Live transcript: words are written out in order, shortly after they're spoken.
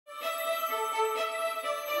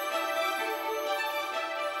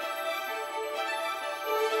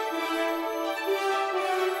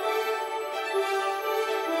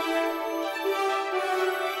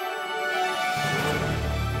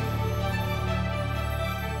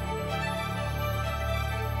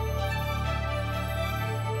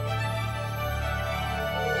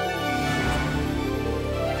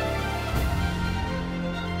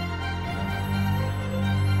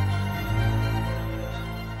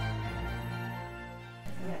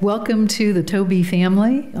Welcome to the Toby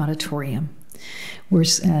Family Auditorium.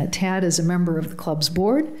 Tad is a member of the club's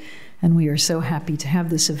board, and we are so happy to have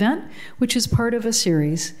this event, which is part of a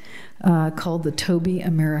series called the Toby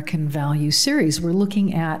American Values Series. We're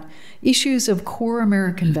looking at issues of core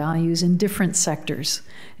American values in different sectors.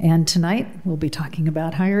 And tonight, we'll be talking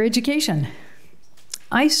about higher education.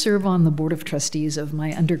 I serve on the board of trustees of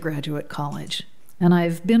my undergraduate college, and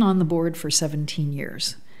I've been on the board for 17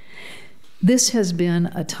 years. This has been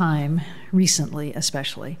a time, recently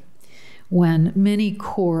especially, when many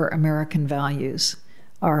core American values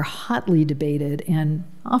are hotly debated and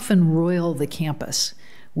often roil the campus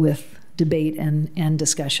with debate and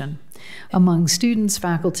discussion among students,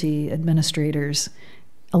 faculty, administrators,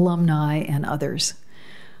 alumni, and others.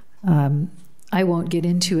 I won't get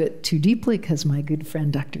into it too deeply because my good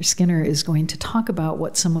friend Dr. Skinner is going to talk about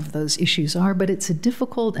what some of those issues are, but it's a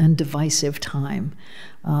difficult and divisive time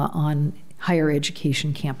on higher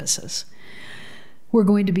education campuses. We're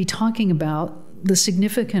going to be talking about the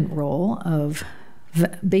significant role of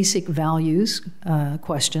basic values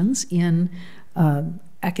questions in the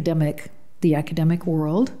academic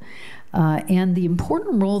world, and the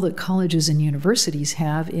important role that colleges and universities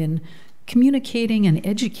have in communicating and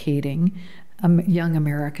educating young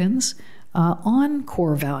Americans on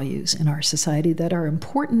core values in our society that are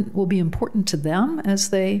important, will be important to them as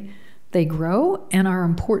they grow, and are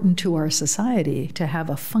important to our society to have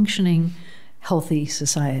a functioning, healthy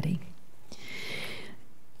society.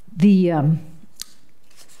 It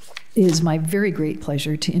is my very great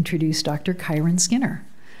pleasure to introduce Dr. Kyron Skinner.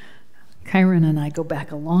 Kyron and I go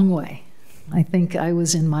back a long way. I think I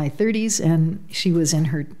was in my 30s and she was in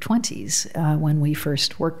her 20s when we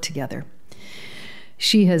first worked together.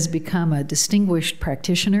 She has become a distinguished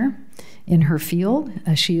practitioner in her field.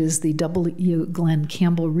 She is the W. Glenn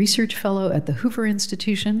Campbell Research Fellow at the Hoover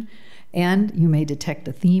Institution, and you may detect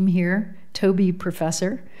a theme here, Toby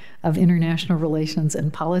Professor of International Relations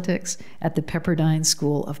and Politics at the Pepperdine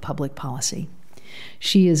School of Public Policy.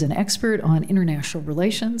 She is an expert on international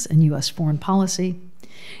relations and U.S. foreign policy,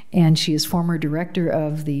 and she is former director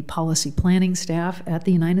of the policy planning staff at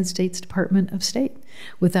the United States Department of State.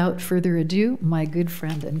 Without further ado, my good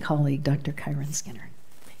friend and colleague, Dr. Kyron Skinner.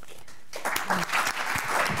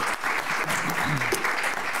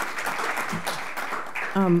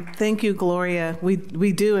 Thank you, Gloria.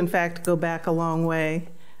 We do, in fact, go back a long way.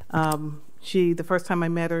 The first time I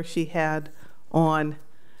met her, she had on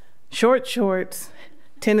short shorts,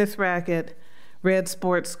 tennis racket, red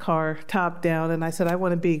sports car, top down, and I said, I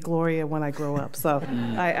want to be Gloria when I grow up. So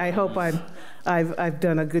I hope I've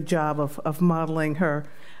done a good job of modeling her.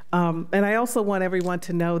 And I also want everyone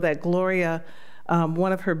to know that Gloria,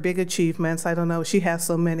 one of her big achievements, I don't know, she has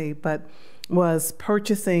so many, but was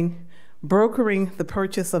brokering the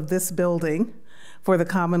purchase of this building for the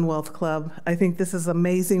Commonwealth Club. I think this is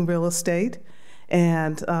amazing real estate,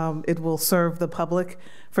 and it will serve the public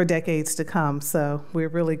for decades to come. So we're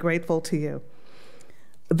really grateful to you.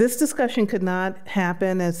 This discussion could not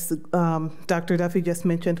happen, as Dr. Duffy just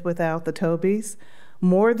mentioned, without the Tobys.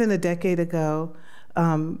 More than a decade ago,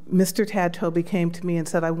 Mr. Tad Toby came to me and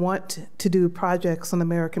said, I want to do projects on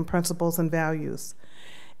American principles and values.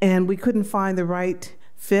 And we couldn't find the right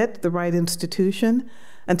fit, the right institution,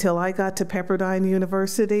 until I got to Pepperdine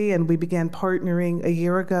University, and we began partnering a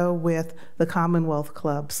year ago with the Commonwealth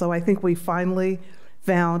Club. So I think we finally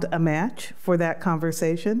found a match for that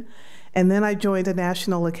conversation. And then I joined a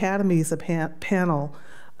National Academies panel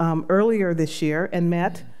earlier this year and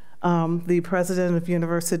met the president of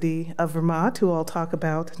University of Vermont, who I'll talk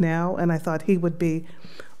about now, and I thought he would be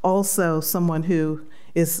also someone who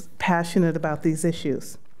is passionate about these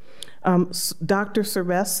issues. Dr.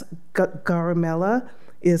 Suresh Garamella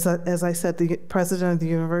is, as I said, the president of the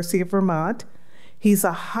University of Vermont. He's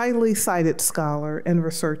a highly cited scholar and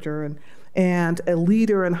researcher and a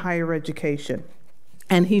leader in higher education.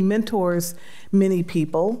 And he mentors many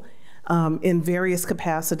people in various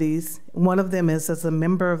capacities. One of them is as a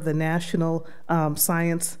member of the National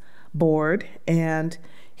Science Board, and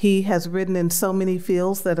he has written in so many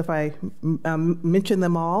fields that if I mention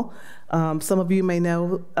them all, some of you may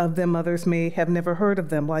know of them, others may have never heard of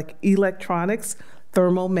them, like electronics,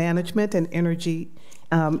 thermal management, and energy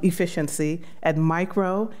efficiency at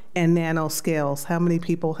micro and nano scales. How many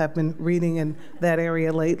people have been reading in that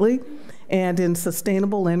area lately? And in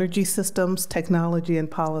sustainable energy systems, technology, and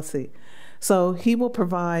policy. So he will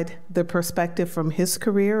provide the perspective from his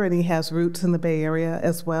career, and he has roots in the Bay Area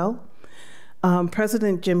as well.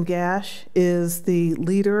 President Jim Gash is the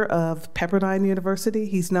leader of Pepperdine University.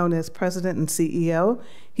 He's known as president and CEO.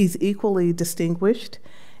 He's equally distinguished.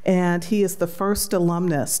 And he is the first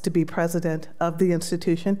alumnus to be president of the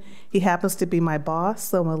institution. He happens to be my boss,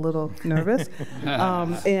 so I'm a little nervous.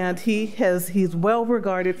 And he's well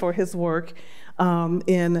regarded for his work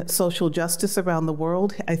in social justice around the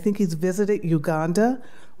world. I think he's visited Uganda,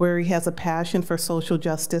 where he has a passion for social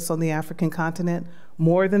justice on the African continent,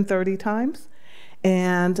 more than 30 times.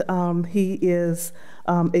 And he is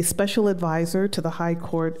a special advisor to the High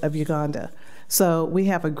Court of Uganda. So we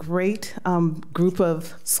have a great group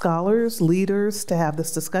of scholars, leaders to have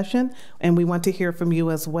this discussion, and we want to hear from you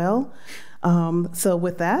as well. So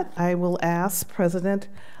with that, I will ask President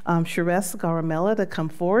Shires Garamela to come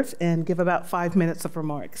forth and give about 5 minutes of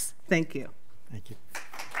remarks. Thank you. Thank you.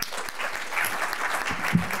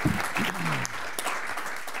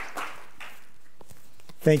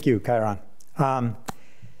 Thank you, Chiron.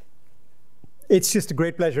 It's just a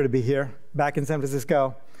great pleasure to be here, back in San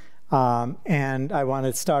Francisco. And I want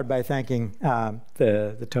to start by thanking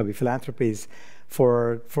the Toby Philanthropies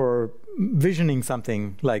for visioning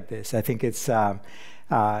something like this. I think it's time,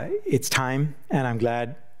 and I'm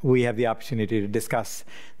glad we have the opportunity to discuss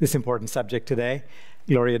this important subject today.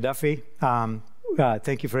 Gloria Duffy,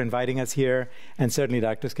 thank you for inviting us here, and certainly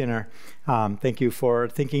Dr. Skinner, thank you for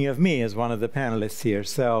thinking of me as one of the panelists here.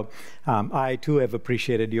 So I too have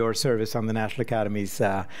appreciated your service on the National Academy's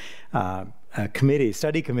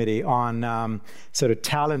study committee on sort of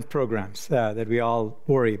talent programs that we all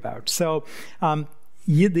worry about. So the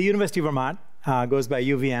University of Vermont goes by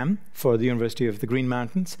UVM for the University of the Green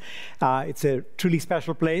Mountains. It's a truly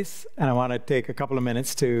special place, and I want to take a couple of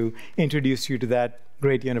minutes to introduce you to that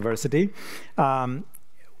great university.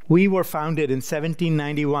 We were founded in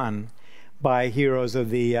 1791 by heroes of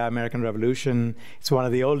the American Revolution. It's one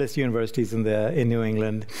of the oldest universities in New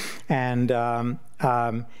England, and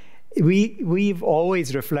we've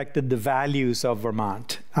always reflected the values of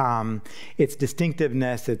Vermont, its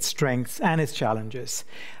distinctiveness, its strengths, and its challenges.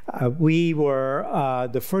 We were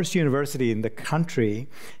the first university in the country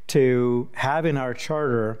to have in our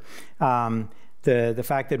charter the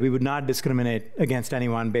fact that we would not discriminate against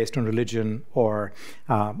anyone based on religion or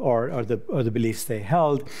the beliefs they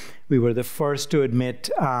held. We were the first to admit.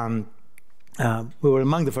 We were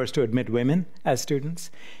among the first to admit women as students,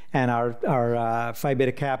 and our Phi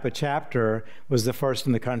Beta Kappa chapter was the first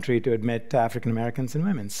in the country to admit African Americans and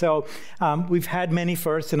women. So we've had many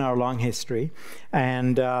firsts in our long history,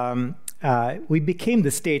 and we became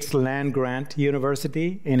the state's land-grant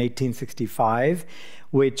university in 1865,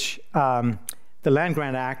 which the Land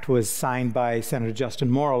Grant Act was signed by Senator Justin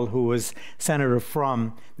Morrill, who was senator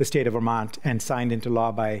from the state of Vermont and signed into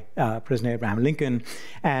law by President Abraham Lincoln.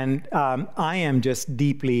 And I am just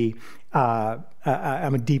deeply,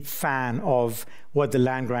 I'm a deep fan of what the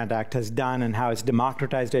Land Grant Act has done and how it's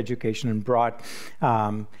democratized education and brought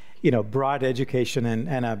broad education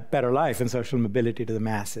and a better life and social mobility to the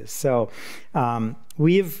masses. So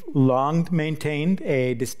we've long maintained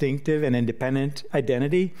a distinctive and independent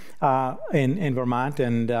identity in Vermont,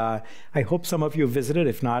 and I hope some of you visited.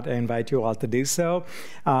 If not, I invite you all to do so.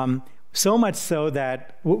 So much so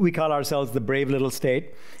that we call ourselves the brave little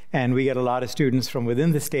state, and we get a lot of students from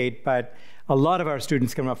within the state, but a lot of our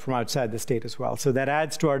students come up from outside the state as well. So that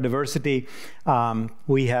adds to our diversity.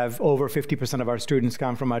 We have over 50% of our students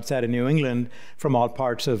come from outside of New England, from all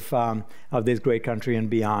parts of this great country and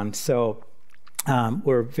beyond. So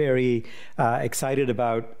we're very excited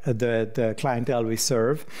about the clientele we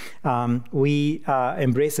serve. We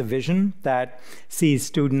embrace a vision that sees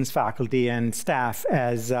students, faculty, and staff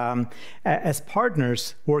as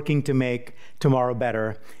partners working to make tomorrow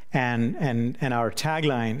better. And our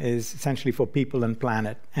tagline is essentially for people and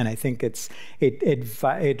planet, and I think it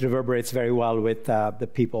reverberates very well with the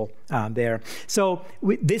people there. So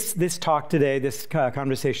this talk today, this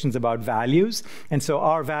conversation is about values, and so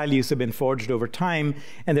our values have been forged over time,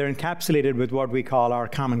 and they're encapsulated with what we call our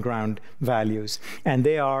common ground values, and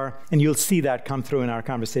they are, and you'll see that come through in our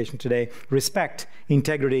conversation today: respect,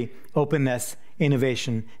 integrity, openness,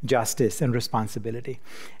 innovation, justice, and responsibility.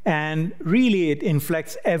 And really, it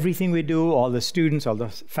inflects everything we do. All the students, all the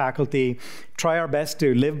faculty try our best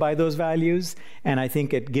to live by those values, and I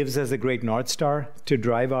think it gives us a great North Star to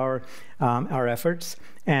drive our efforts.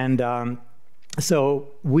 And so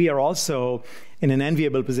we are also in an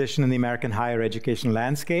enviable position in the American higher education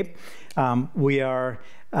landscape. We are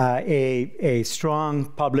a strong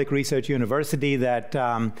public research university that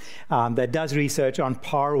does research on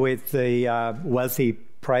par with the wealthy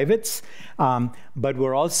privates, but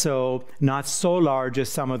we're also not so large as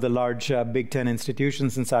some of the large Big Ten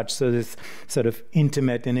institutions and such, so this sort of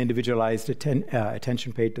intimate and individualized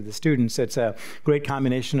attention paid to the students. It's a great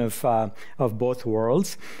combination of both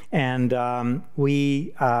worlds, and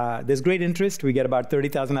there's great interest. We get about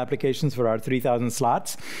 30,000 applications for our 3,000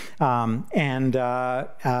 slots,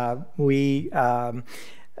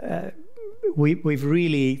 We've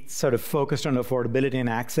really sort of focused on affordability and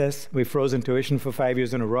access. We've frozen tuition for 5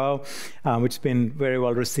 years in a row, which has been very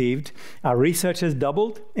well received. Our research has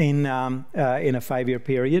doubled in a 5-year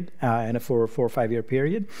period, in a 4 or 5-year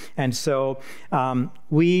period. And so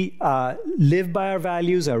we live by our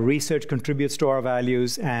values. Our research contributes to our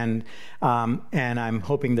values, and I'm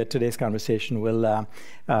hoping that today's conversation will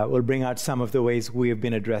bring out some of the ways we have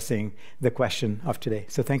been addressing the question of today.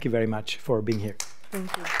 So thank you very much for being here.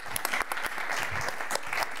 Thank you.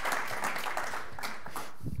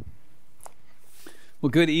 Well,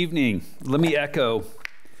 good evening. Let me echo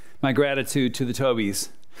my gratitude to the Tobys.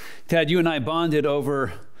 Tad, you and I bonded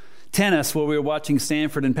over tennis while we were watching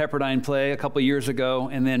Stanford and Pepperdine play a couple years ago,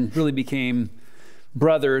 and then really became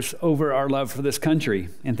brothers over our love for this country.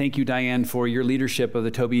 And thank you, Diane, for your leadership of the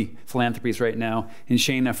Toby Philanthropies right now, and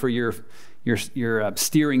Shana for your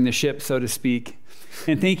steering the ship, so to speak.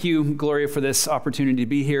 And thank you, Gloria, for this opportunity to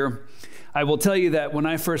be here. I will tell you that when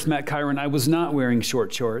I first met Kyron, I was not wearing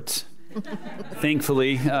short shorts.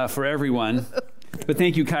 Thankfully for everyone. But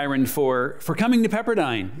thank you, Kyron, for coming to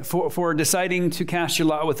Pepperdine, for deciding to cast your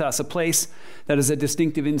lot with us, a place that is a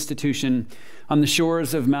distinctive institution on the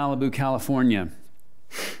shores of Malibu, California.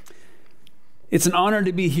 It's an honor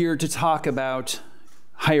to be here to talk about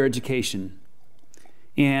higher education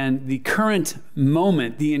and the current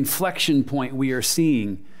moment, the inflection point we are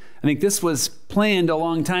seeing. I think this was planned a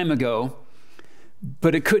long time ago,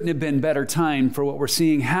 but it couldn't have been better time for what we're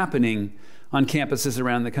seeing happening on campuses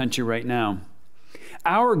around the country right now.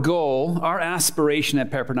 Our goal, our aspiration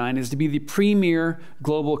at Pepperdine is to be the premier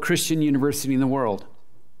global Christian university in the world.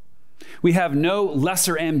 We have no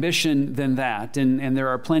lesser ambition than that, and there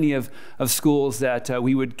are plenty of schools that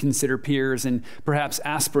we would consider peers and perhaps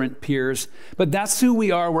aspirant peers, but that's who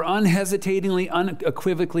we are. We're unhesitatingly,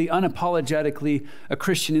 unequivocally, unapologetically a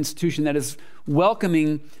Christian institution that is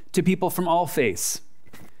welcoming to people from all faiths.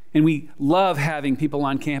 And we love having people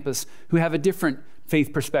on campus who have a different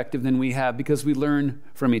faith perspective than we have, because we learn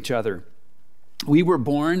from each other. We were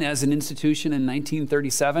born as an institution in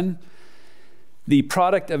 1937, the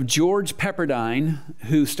product of George Pepperdine,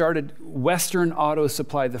 who started Western Auto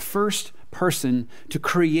Supply, the first person to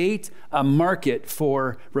create a market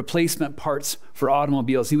for replacement parts for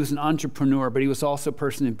automobiles. He was an entrepreneur, but he was also a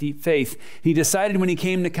person of deep faith. He decided when he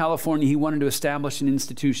came to California, he wanted to establish an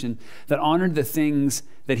institution that honored the things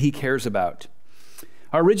that he cares about.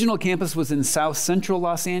 Our original campus was in South Central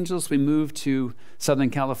Los Angeles. We moved to Southern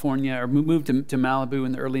California, or moved to Malibu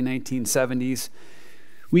in the early 1970s.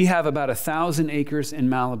 We have about 1,000 acres in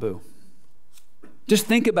Malibu. Just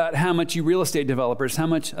think about how much you real estate developers, how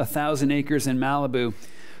much 1,000 acres in Malibu.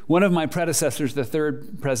 One of my predecessors, the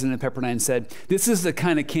third president of Pepperdine, said, "This is the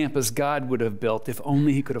kind of campus God would have built if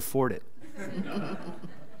only he could afford it."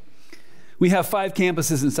 We have 5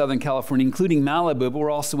 campuses in Southern California, including Malibu, but we're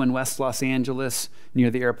also in West Los Angeles, near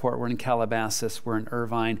the airport. We're in Calabasas, we're in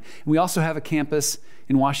Irvine. And we also have a campus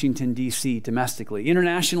in Washington, D.C., domestically.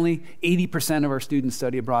 Internationally, 80% of our students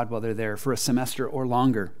study abroad while they're there for a semester or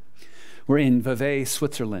longer. We're in Vevey,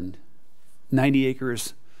 Switzerland, 90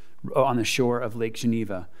 acres on the shore of Lake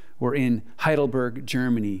Geneva. We're in Heidelberg,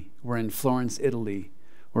 Germany. We're in Florence, Italy.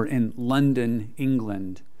 We're in London,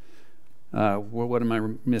 England. What am I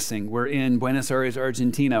missing? We're in Buenos Aires,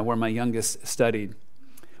 Argentina, where my youngest studied.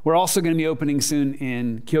 We're also going to be opening soon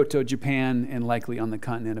in Kyoto, Japan, and likely on the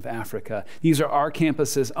continent of Africa. These are our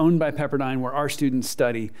campuses owned by Pepperdine, where our students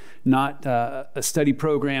study, not a study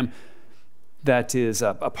program that is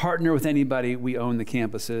a partner with anybody. We own the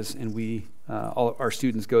campuses, and all our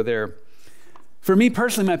students go there. For me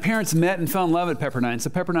personally, my parents met and fell in love at Pepperdine. So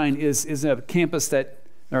Pepperdine is a campus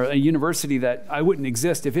or a university that I wouldn't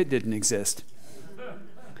exist if it didn't exist.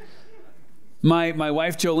 My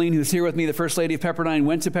wife, Jolene, who's here with me, the First Lady of Pepperdine,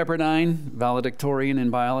 went to Pepperdine, valedictorian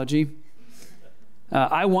in biology.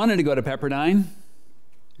 I wanted to go to Pepperdine,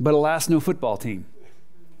 but alas, no football team.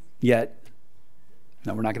 Yet.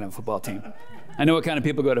 No, we're not going to have a football team. I know what kind of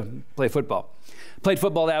people go to play football. Played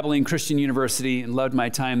football at Abilene Christian University and loved my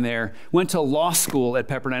time there. Went to law school at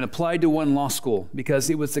Pepperdine, applied to one law school because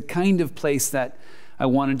it was the kind of place that I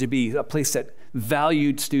wanted to be, a place that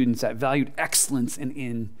valued students, that valued excellence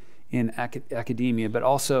in academia, but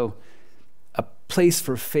also a place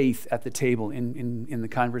for faith at the table in the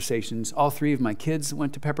conversations. All three of my kids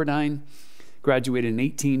went to Pepperdine, graduated in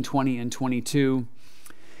 18, 20, and 22.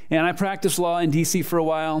 And I practiced law in DC for a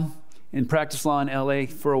while, and practiced law in LA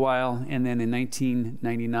for a while. And then in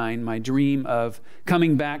 1999, my dream of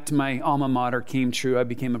coming back to my alma mater came true. I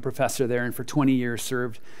became a professor there, and for 20 years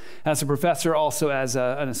served as a professor, also as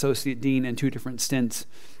an associate dean in 2 different stints.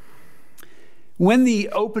 When the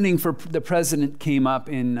opening for the president came up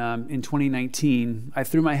in 2019, I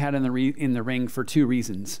threw my hat in the ring for 2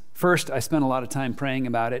 reasons. First, I spent a lot of time praying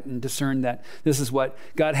about it and discerned that this is what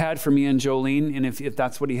God had for me and Jolene, and if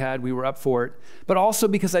that's what he had, we were up for it. But also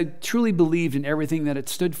because I truly believed in everything that it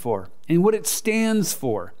stood for, and what it stands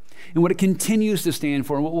for, and what it continues to stand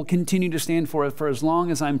for, and what will continue to stand for as long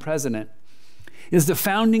as I'm president, is the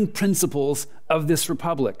founding principles of this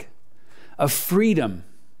republic, of freedom,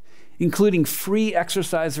 including free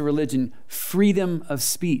exercise of religion, freedom of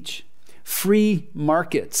speech, free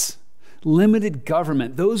markets, limited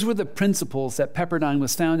government. Those were the principles that Pepperdine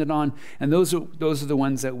was founded on, and those are the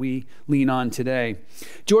ones that we lean on today.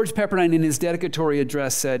 George Pepperdine, in his dedicatory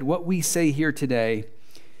address, said, "What we say here today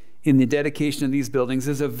in the dedication of these buildings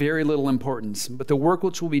is of very little importance, but the work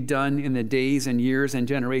which will be done in the days and years and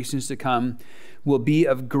generations to come will be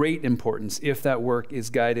of great importance if that work is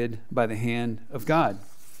guided by the hand of God."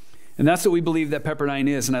 And that's what we believe that Pepperdine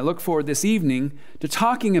is. And I look forward this evening to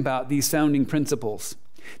talking about these founding principles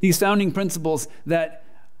that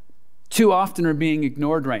too often are being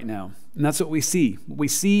ignored right now. And that's what we see. We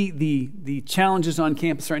see the challenges on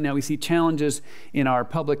campus right now. We see challenges in our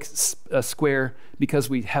public square because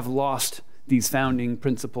we have lost these founding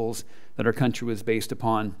principles that our country was based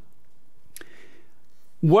upon.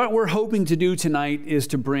 What we're hoping to do tonight is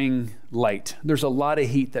to bring light. There's a lot of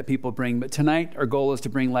heat that people bring, but tonight our goal is to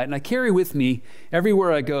bring light. And I carry with me,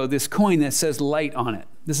 everywhere I go, this coin that says light on it.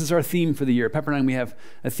 This is our theme for the year. Pepperdine, we have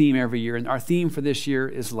a theme every year, and our theme for this year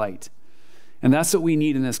is light. And that's what we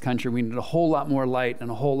need in this country. We need a whole lot more light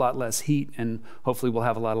and a whole lot less heat, and hopefully we'll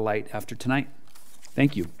have a lot of light after tonight.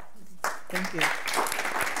 Thank you. Thank you.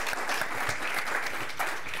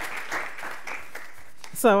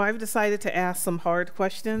 So I've decided to ask some hard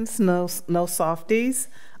questions, no softies,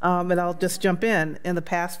 and I'll just jump in. In the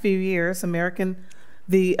past few years,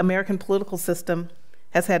 the American political system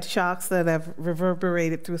has had shocks that have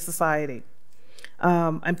reverberated through society.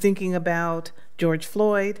 I'm thinking about George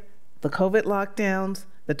Floyd, the COVID lockdowns,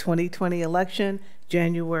 the 2020 election,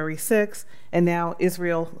 January 6th, and now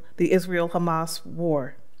the Israel-Hamas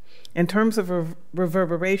war. In terms of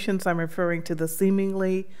reverberations, I'm referring to the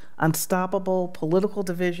seemingly unstoppable political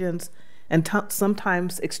divisions and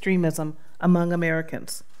sometimes extremism among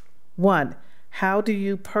Americans. 1, how do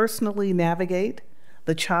you personally navigate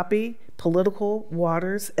the choppy political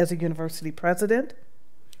waters as a university president?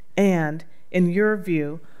 And in your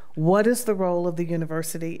view, what is the role of the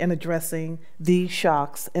university in addressing these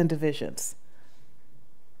shocks and divisions?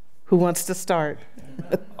 Who wants to start?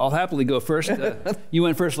 I'll happily go first. You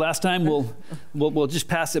went first last time. We'll just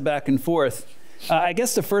pass it back and forth. I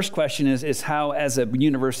guess the first question is how, as a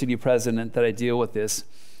university president, that I deal with this.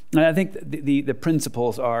 And I think the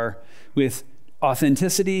principles are with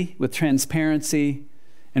authenticity, with transparency,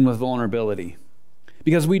 and with vulnerability.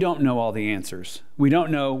 Because we don't know all the answers. We didn't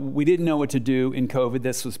know what to do in COVID.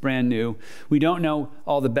 This was brand new. We don't know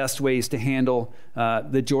all the best ways to handle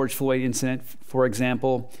the George Floyd incident, for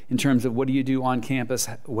example, in terms of what do you do on campus,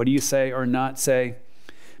 what do you say or not say.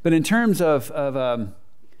 But in terms of kind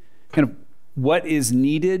of what is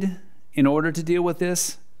needed in order to deal with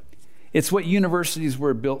this, it's what universities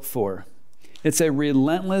were built for. It's a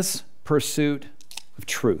relentless pursuit of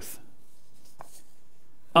truth.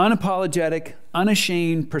 Unapologetic,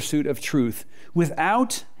 unashamed pursuit of truth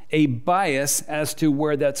without a bias as to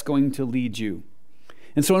where that's going to lead you.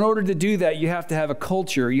 And so in order to do that, you have to have a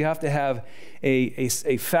culture, you have to have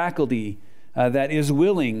a faculty that is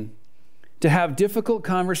willing to have difficult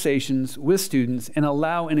conversations with students and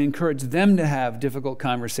allow and encourage them to have difficult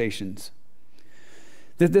conversations.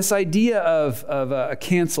 That this idea of a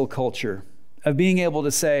cancel culture, of being able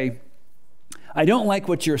to say, I don't like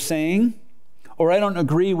what you're saying, or I don't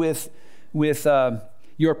agree with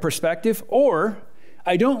your perspective, or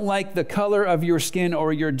I don't like the color of your skin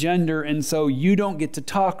or your gender, and so you don't get to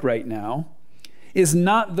talk right now, is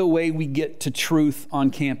not the way we get to truth on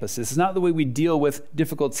campus. This is not the way we deal with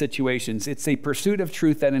difficult situations. It's a pursuit of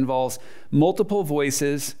truth that involves multiple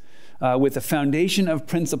voices with a foundation of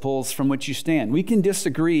principles from which you stand. We can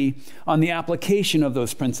disagree on the application of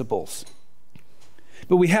those principles,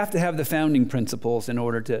 but we have to have the founding principles in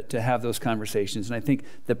order to have those conversations. And I think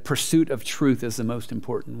the pursuit of truth is the most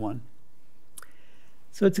important one.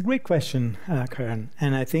 So it's a great question, Karen.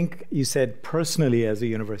 And I think you said personally as a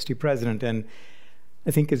university president, and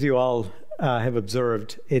I think as you all have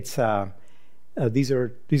observed, it's these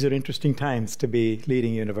are interesting times to be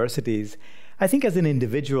leading universities. I think as an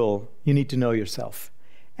individual, you need to know yourself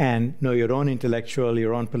and know your own intellectual,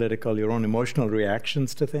 your own political, your own emotional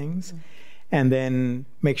reactions to things, and then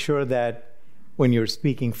make sure that when you're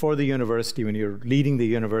speaking for the university, when you're leading the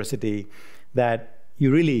university, that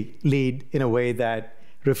you really lead in a way that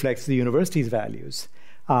reflects the university's values.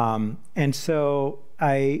 And so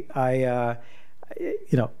you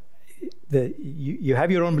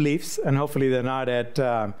have your own beliefs, and hopefully they're not at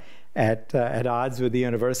odds with the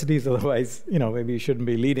universities. Otherwise, maybe you shouldn't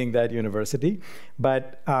be leading that university.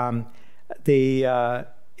 But I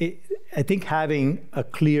think having a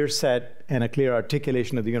clear set and a clear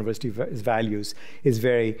articulation of the university's values is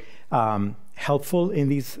very helpful in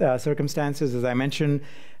these circumstances. As I mentioned,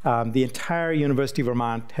 the entire University of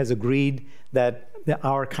Vermont has agreed that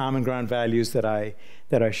our common ground values that I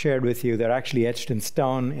shared with you, they're actually etched in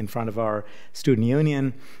stone in front of our student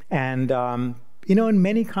union. And in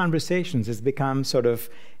many conversations, it's become sort of,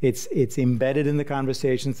 it's embedded in the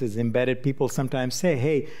conversations, it's embedded. People sometimes say,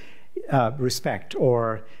 hey, respect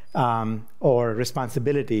or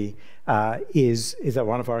responsibility is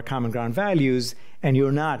one of our common ground values, and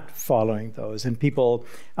you're not following those. And people,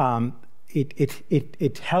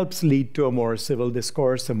 it helps lead to a more civil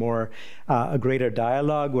discourse, a greater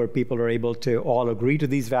dialogue where people are able to all agree to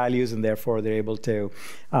these values, and therefore they're able to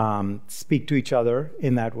speak to each other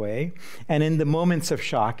in that way. And in the moments of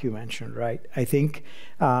shock you mentioned, right? I think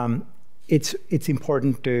it's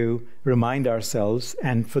important to remind ourselves,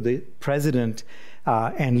 and for the president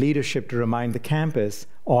and leadership to remind the campus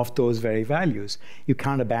of those very values. You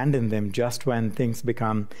can't abandon them just when things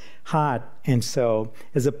become hot. And so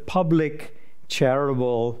as a public,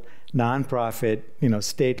 charitable, nonprofit,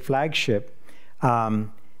 state flagship,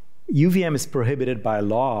 UVM is prohibited by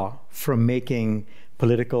law from making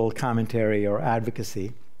political commentary or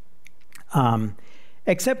advocacy,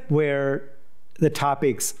 except where the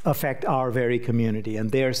topics affect our very community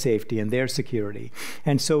and their safety and their security.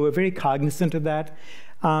 And so we're very cognizant of that.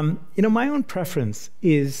 My own preference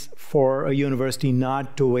is for a university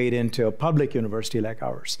not to wade into a public university like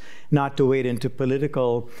ours, not to wade into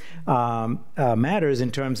political matters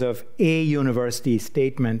in terms of a university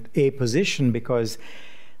statement, a position, because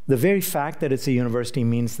the very fact that it's a university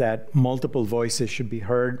means that multiple voices should be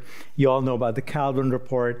heard. You all know about the Calvin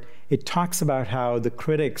Report. It talks about how the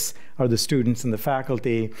critics are the students and the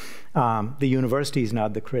faculty. The university is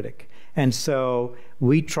not the critic. And so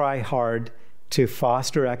we try hard to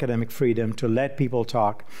foster academic freedom, to let people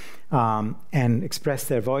talk and express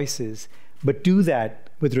their voices, but do that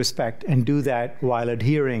with respect and do that while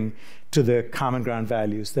adhering to the common ground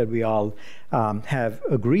values that we all have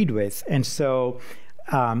agreed with. And so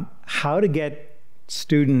how to get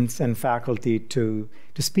students and faculty to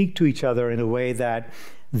speak to each other in a way that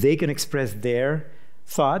they can express their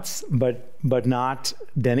thoughts, but not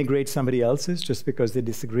denigrate somebody else's just because they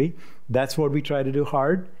disagree. That's what we try to do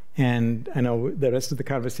hard. And I know the rest of the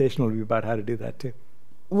conversation will be about how to do that too.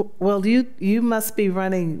 Well, you must be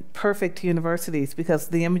running perfect universities, because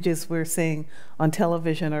the images we're seeing on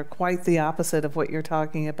television are quite the opposite of what you're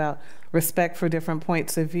talking about. Respect for different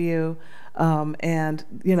points of view, and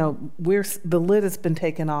the lid has been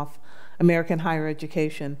taken off American higher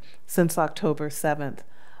education since October 7th.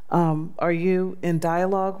 Are you in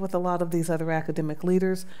dialogue with a lot of these other academic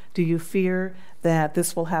leaders? Do you fear that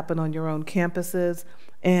this will happen on your own campuses?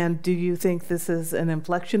 And do you think this is an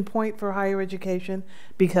inflection point for higher education?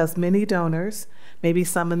 Because many donors, maybe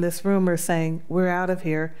some in this room, are saying, we're out of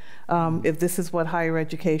here if this is what higher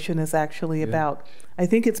education is actually about. I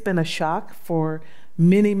think it's been a shock for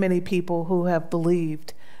many, many people who have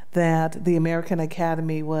believed that the American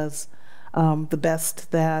Academy was the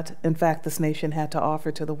best that, in fact, this nation had to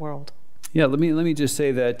offer to the world. Yeah, let me just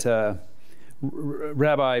say that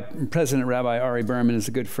President Rabbi Ari Berman is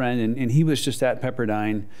a good friend, and he was just at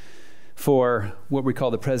Pepperdine for what we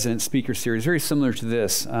call the President Speaker Series, very similar to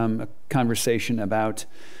this, a conversation about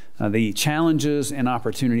the challenges and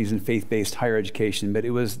opportunities in faith-based higher education. But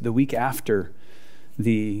it was the week after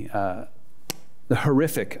the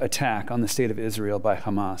horrific attack on the state of Israel by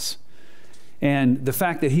Hamas. And the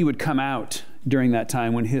fact that he would come out during that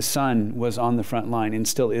time when his son was on the front line and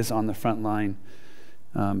still is on the front line,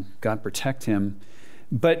 God protect him.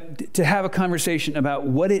 But to have a conversation about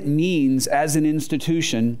what it means as an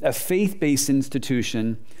institution, a faith-based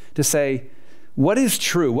institution, to say, what is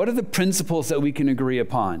true? What are the principles that we can agree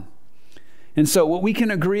upon? And so what we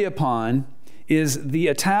can agree upon is the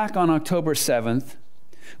attack on October 7th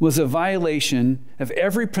was a violation of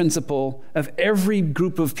every principle of every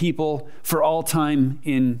group of people for all time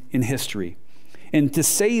in history. And to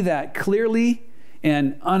say that clearly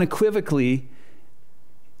and unequivocally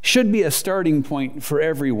should be a starting point for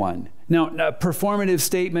everyone. Now, a performative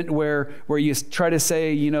statement where you try to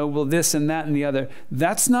say, you know, well, this and that and the other,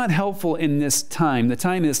 that's not helpful in this time. The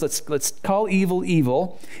time is let's call evil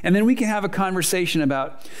evil, and then we can have a conversation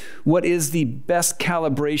about what is the best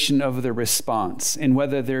calibration of the response and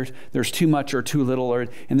whether there's too much or too little,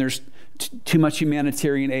 and there's too much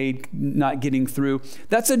humanitarian aid not getting through.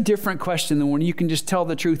 That's a different question than when you can just tell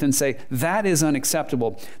the truth and say, that is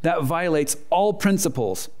unacceptable. That violates all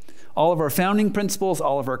principles, all of our founding principles,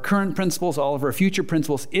 all of our current principles, all of our future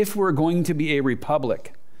principles. If we're going to be a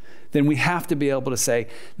republic, then we have to be able to say,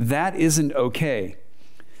 that isn't okay.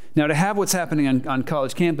 Now, to have what's happening on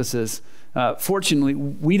college campuses, fortunately,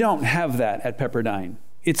 we don't have that at Pepperdine.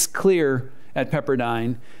 It's clear at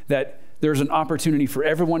Pepperdine that there's an opportunity for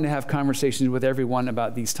everyone to have conversations with everyone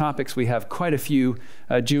about these topics. We have quite a few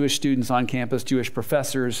Jewish students on campus, Jewish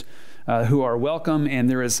professors who are welcome, and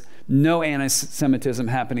there is no anti-Semitism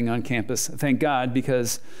happening on campus, thank God,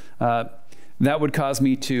 because that would cause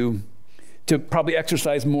me to probably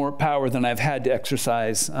exercise more power than I've had to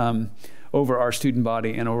exercise over our student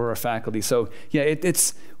body and over our faculty. So yeah,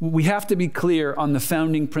 we have to be clear on the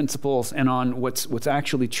founding principles and on what's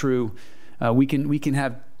actually true. We can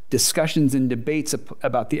have discussions and debates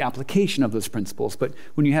about the application of those principles, but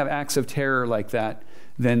when you have acts of terror like that,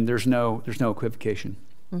 then there's no equivocation.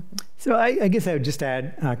 Mm-hmm. So I guess I would just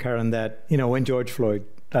add, Karen, that when George Floyd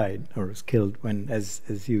died or was killed, as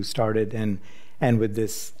you started, and with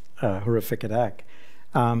this horrific attack,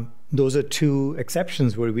 those are two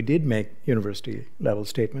exceptions where we did make university level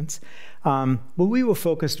statements, but we were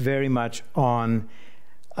focused very much on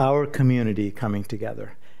our community coming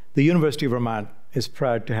together. The University of Vermont is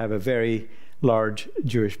proud to have a very large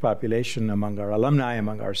Jewish population among our alumni,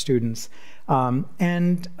 among our students. I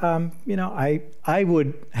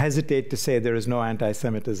would hesitate to say there is no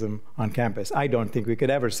anti-Semitism on campus. I don't think we could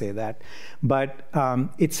ever say that. But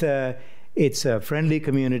it's a friendly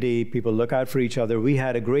community. People look out for each other. We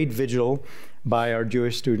had a great vigil by our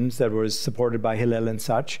Jewish students that was supported by Hillel and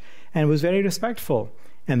such, and was very respectful.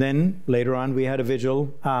 And then later on, we had a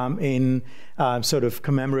vigil in sort of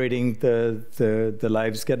commemorating the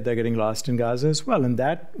lives that are getting lost in Gaza as well. And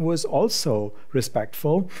that was also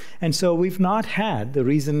respectful. And so we've not had, the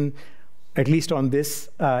reason, at least on this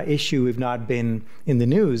issue, we've not been in the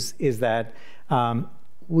news, is that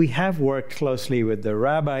we have worked closely with the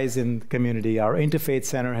rabbis in the community. Our Interfaith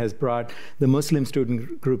Center has brought the Muslim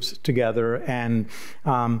student groups together and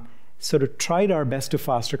sort of tried our best to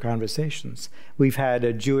foster conversations. We've had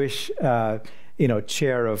a Jewish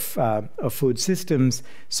chair of food systems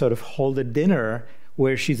sort of hold a dinner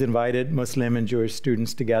where she's invited Muslim and Jewish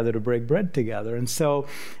students together to break bread together. And so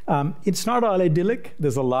it's not all idyllic.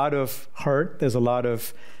 There's a lot of hurt. There's a lot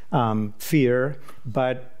of fear.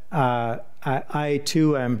 But I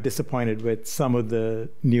too am disappointed with some of the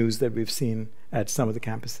news that we've seen at some of the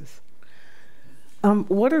campuses.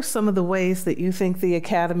 What are some of the ways that you think the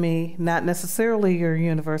Academy, not necessarily your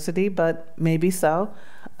university, but maybe so,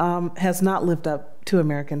 has not lived up to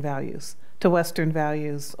American values, to Western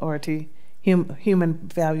values, or to human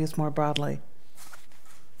values more broadly?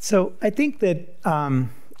 So I think that, I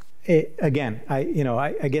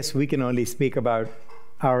guess we can only speak about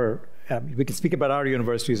we can speak about our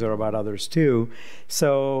universities or about others too.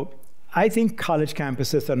 So I think college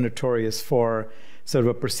campuses are notorious for sort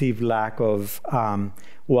of a perceived lack of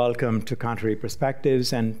welcome to contrary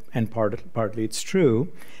perspectives, and partly it's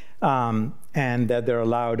true, and that there are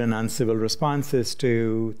loud and uncivil responses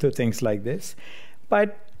to things like this.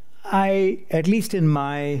 But at least in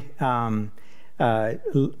my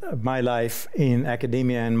life in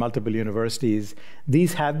academia and multiple universities,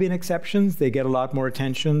 these have been exceptions. They get a lot more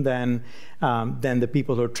attention than the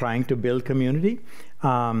people who are trying to build community.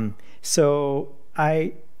 So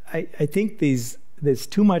I think there's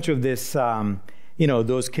too much of this,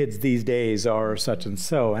 those kids these days are such and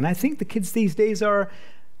so. And I think the kids these days are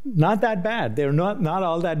not that bad. They're not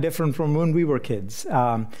all that different from when we were kids.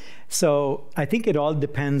 So I think it all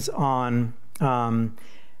depends on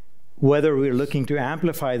whether we're looking to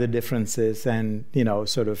amplify the differences and,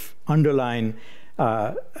 sort of underline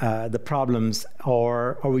the problems,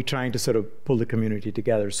 or are we trying to sort of pull the community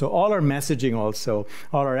together? So all our messaging also,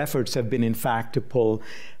 all our efforts have been, in fact, to pull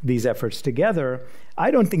these efforts together. I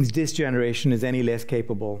don't think this generation is any less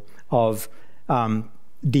capable of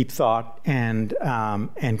deep thought and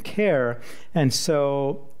care. And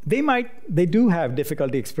so they do have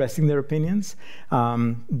difficulty expressing their opinions.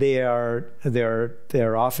 They're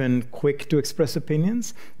often quick to express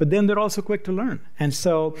opinions, but then they're also quick to learn. And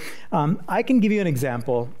so I can give you an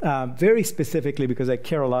example very specifically because I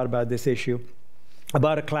care a lot about this issue,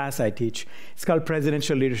 about a class I teach. It's called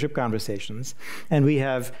Presidential Leadership Conversations. And we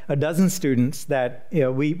have a dozen students that,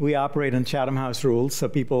 we operate on Chatham House rules, so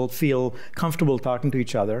people feel comfortable talking to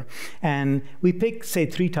each other. And we pick, say,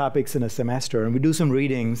 3 topics in a semester, and we do some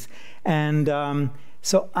readings. And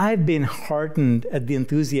so I've been heartened at the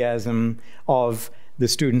enthusiasm of the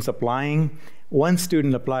students applying. One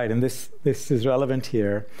student applied, and this is relevant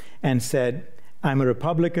here, and said, I'm a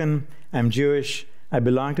Republican, I'm Jewish, I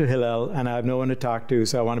belong to Hillel, and I have no one to talk to,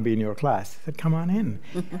 so I want to be in your class. I said, come on in.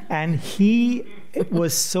 And he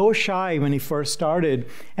was so shy when he first started,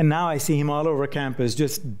 and now I see him all over campus,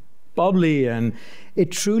 just bubbly, and it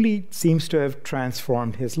truly seems to have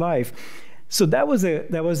transformed his life. So that was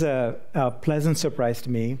a pleasant surprise to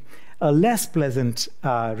me. A less pleasant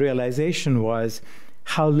realization was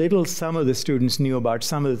how little some of the students knew about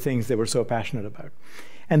some of the things they were so passionate about.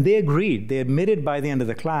 And they agreed. They admitted by the end of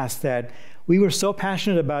the class that we were so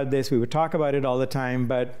passionate about this, we would talk about it all the time,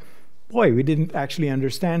 but boy, we didn't actually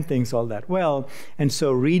understand things all that well. And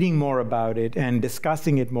so reading more about it and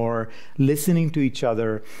discussing it more, listening to each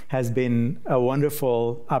other has been a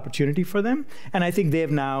wonderful opportunity for them. And I think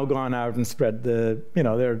they've now gone out and spread the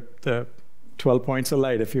 12 points of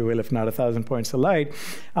light, if you will, if not 1,000 points of light.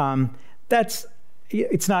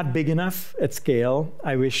 It's not big enough at scale.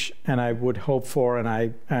 I wish, and I would hope for,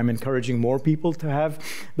 and I'm encouraging more people to have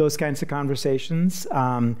those kinds of conversations.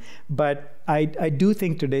 But I do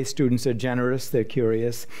think today's students are generous, they're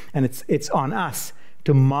curious, and it's on us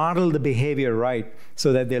to model the behavior right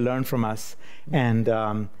so that they learn from us and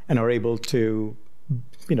are able to,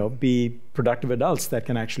 be productive adults that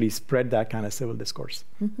can actually spread that kind of civil discourse.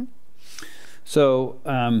 Mm-hmm. So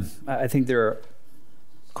I think there are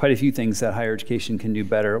quite a few things that higher education can do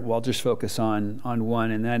better. Well, I'll just focus on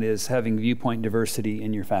one, and that is having viewpoint diversity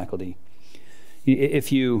in your faculty.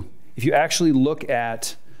 If you actually look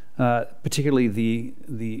at particularly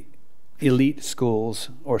the elite schools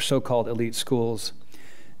or so-called elite schools,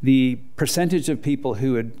 the percentage of people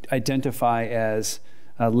who would identify as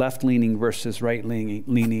left-leaning versus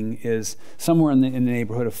right-leaning is somewhere in the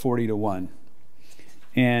neighborhood of 40-1.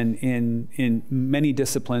 And in many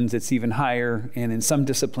disciplines, it's even higher. And in some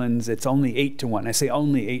disciplines, it's only 8-1. I say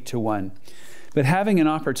only 8-1. But having an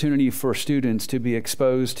opportunity for students to be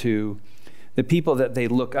exposed to the people that they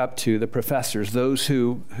look up to, the professors, those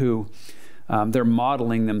who they're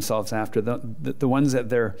modeling themselves after, the ones that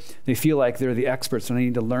they feel like they're the experts and they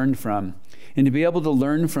need to learn from. And to be able to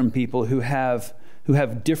learn from people who have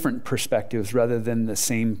different perspectives rather than the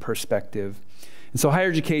same perspective. And so higher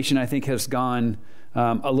education, I think, has gone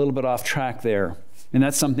a little bit off track there. And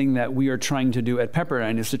that's something that we are trying to do at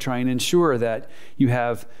Pepperdine, is to try and ensure that you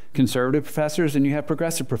have conservative professors and you have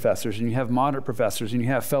progressive professors and you have moderate professors and you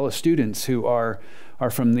have fellow students who are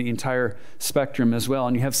from the entire spectrum as well.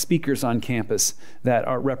 And you have speakers on campus that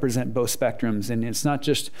represent both spectrums. And it's not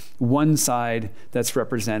just one side that's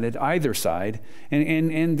represented, either side.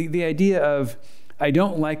 And the idea of, I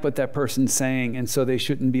don't like what that person's saying, and so they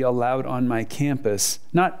shouldn't be allowed on my campus.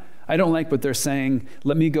 Not, I don't like what they're saying,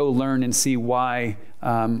 let me go learn and see why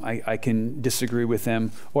I can disagree with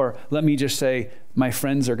them. Or let me just say, my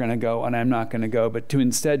friends are going to go and I'm not going to go. But to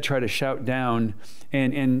instead try to shout down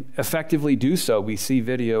and effectively do so. We see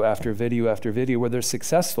video after video after video where they're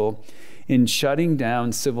successful in shutting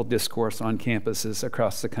down civil discourse on campuses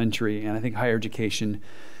across the country. And I think higher education,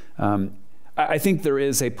 I think there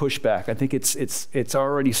is a pushback. I think it's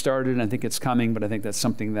already started, and I think it's coming, but I think that's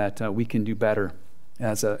something that we can do better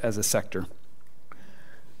as a sector.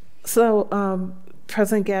 So,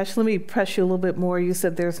 President Gash, let me press you a little bit more. You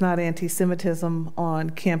said there's not anti-Semitism on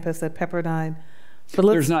campus at Pepperdine. But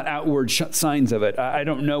there's not outward signs of it. I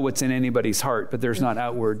don't know what's in anybody's heart, but there's not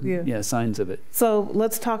outward signs of it. So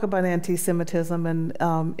let's talk about anti-Semitism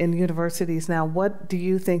and in universities now. What do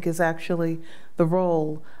you think is actually the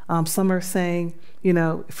role? Some are saying,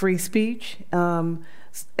 free speech.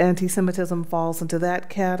 Anti-Semitism falls into that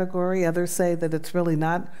category. Others say that it's really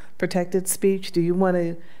not protected speech. Do you want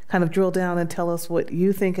to kind of drill down and tell us what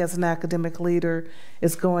you think as an academic leader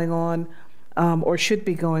is going on or should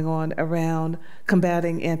be going on around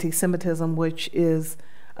combating anti-Semitism, which is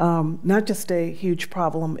not just a huge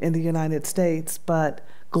problem in the United States, but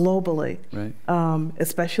globally, right.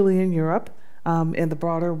 Especially in Europe, in the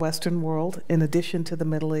broader Western world, in addition to the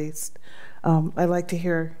Middle East. I'd like to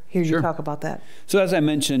hear Sure. you talk about that. So as I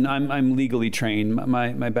mentioned, I'm legally trained.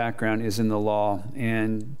 My background is in the law,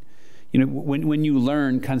 and You know, when you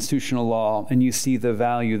learn constitutional law and you see the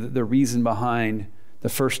value, the reason behind the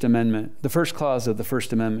First Amendment, the first clause of the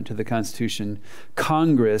First Amendment to the Constitution,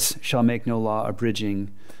 Congress shall make no law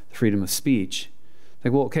abridging the freedom of speech.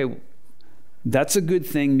 Like, well, okay, that's a good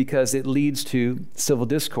thing because it leads to civil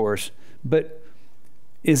discourse, but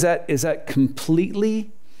is that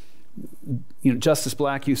completely, you know, Justice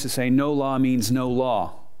Black used to say, no law means no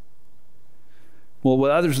law. Well,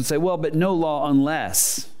 what others would say, well, but no law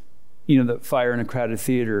unless, you know, the fire in a crowded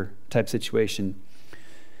theater type situation.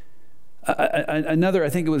 Another, I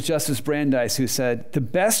think it was Justice Brandeis who said, the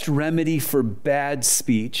best remedy for bad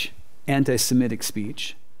speech, anti-Semitic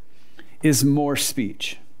speech, is more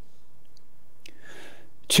speech.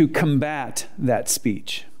 To combat that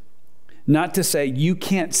speech. Not to say, you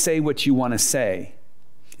can't say what you want to say.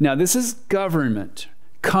 Now, this is government.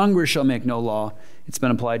 Congress shall make no law. It's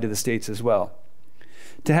been applied to the states as well.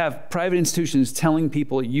 To have private institutions telling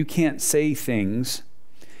people you can't say things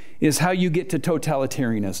is how you get to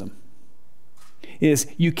totalitarianism. Is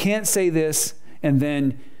you can't say this, and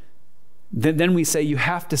then we say you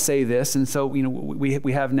have to say this, and so, you know,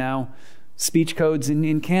 we have now speech codes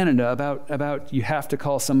in Canada about you have to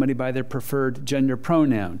call somebody by their preferred gender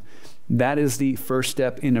pronoun. That is the first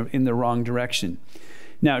step in the wrong direction.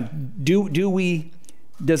 Now,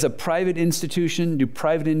 does a private institution, do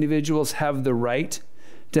private individuals have the right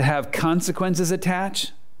to have consequences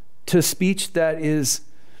attached to speech that is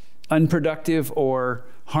unproductive or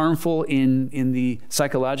harmful in the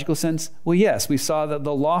psychological sense? Well, yes, we saw that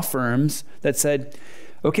the law firms that said,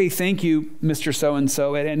 okay, thank you, Mr.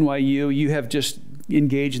 So-and-so at NYU, you have just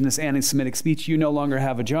engaged in this anti-Semitic speech, you no longer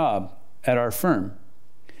have a job at our firm.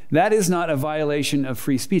 That is not a violation of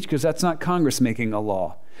free speech because that's not Congress making a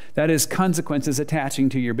law. That is consequences attaching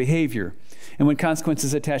to your behavior. And when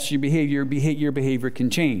consequences attach to your behavior can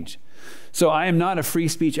change. So I am not a free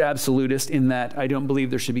speech absolutist in that I don't believe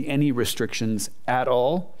there should be any restrictions at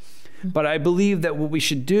all. But I believe that what we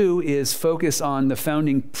should do is focus on the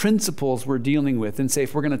founding principles we're dealing with and say,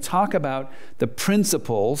 if we're going to talk about the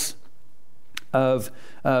principles of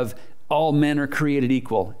all men are created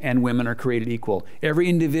equal and women are created equal. Every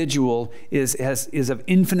individual is of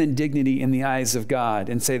infinite dignity in the eyes of God,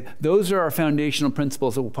 and say those are our foundational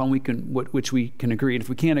principles upon which we can agree. And if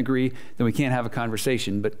we can't agree, then we can't have a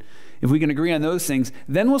conversation. But if we can agree on those things,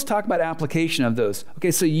 then let's talk about application of those.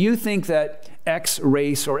 Okay, so you think that X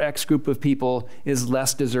race or X group of people is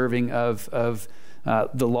less deserving of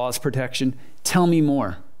the law's protection? Tell me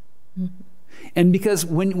more. Mm-hmm. And because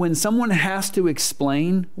when someone has to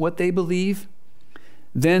explain what they believe,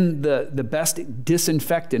 then the best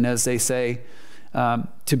disinfectant, as they say,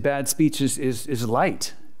 to bad speech is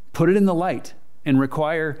light. Put it in the light and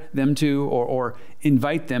require them to, or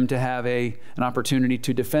invite them to have an opportunity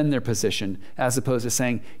to defend their position, as opposed to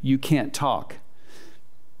saying, you can't talk.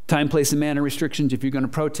 Time, place, and manner restrictions. If you're going to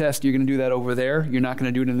protest, you're going to do that over there. You're not going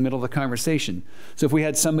to do it in the middle of the conversation. So if we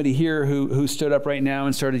had somebody here who stood up right now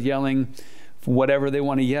and started yelling whatever they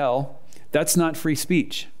want to yell, that's not free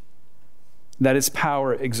speech. That is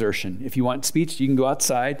power exertion. If you want speech, you can go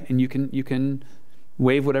outside and you can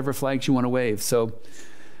wave whatever flags you want to wave. So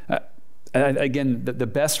again, the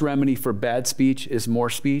best remedy for bad speech is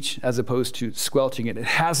more speech as opposed to squelching it. It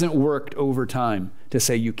hasn't worked over time to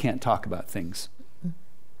say you can't talk about things.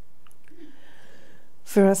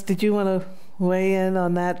 Firas, did you want to weigh in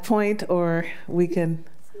on that point, or we can...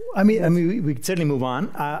 I mean, we could certainly move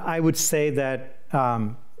on. I would say that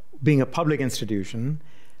being a public institution,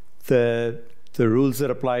 the rules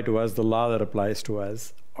that apply to us, the law that applies to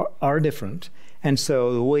us, are different. And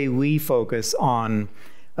so the way we focus on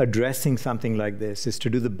addressing something like this is to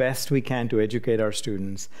do the best we can to educate our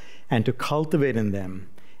students and to cultivate in them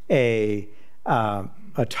a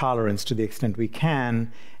tolerance to the extent we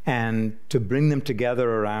can, and to bring them together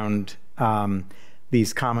around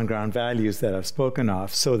these common ground values that I've spoken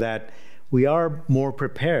of, so that we are more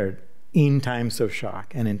prepared in times of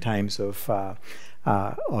shock and in times of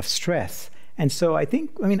stress. And so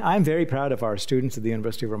I'm very proud of our students at the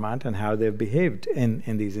University of Vermont and how they've behaved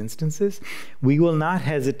in these instances. We will not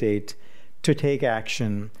hesitate to take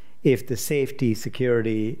action if the safety,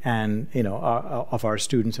 security, and of our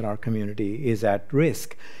students and our community is at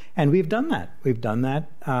risk. And we've done that. We've done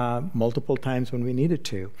that multiple times when we needed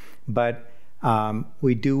to. But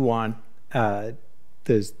we do want the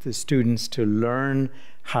students to learn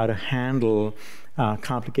how to handle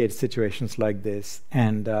complicated situations like this.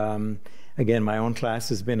 And again, my own class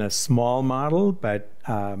has been a small model, but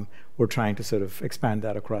we're trying to sort of expand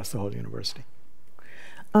that across the whole university.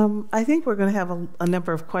 I think we're going to have a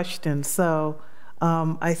number of questions, so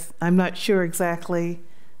I'm not sure exactly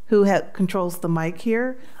who controls the mic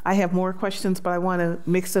here. I have more questions, but I want to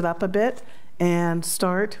mix it up a bit and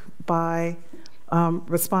start by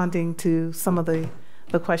responding to some of the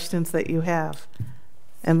questions that you have.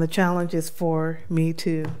 And the challenge is for me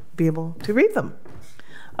to be able to read them.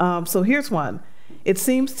 So here's one. It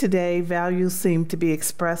seems today values seem to be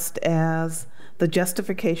expressed as the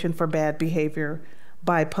justification for bad behavior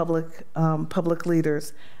by public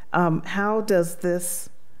leaders. How does this,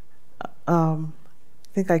 I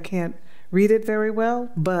think I can't read it very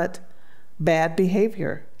well, but bad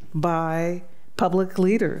behavior by public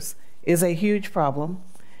leaders is a huge problem,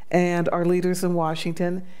 and our leaders in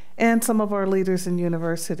Washington and some of our leaders in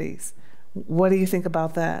universities. What do you think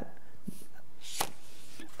about that?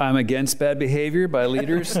 I'm against bad behavior by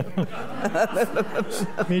leaders.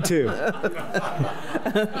 Me too.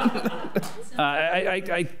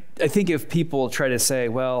 I think if people try to say,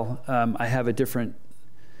 well, I have a different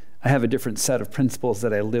set of principles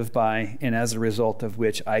that I live by, and as a result of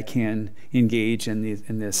which I can engage in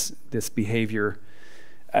this behavior,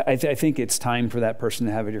 I think it's time for that person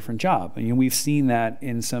to have a different job. I mean, we've seen that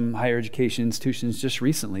in some higher education institutions just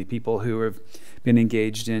recently, people who have been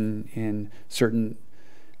engaged in certain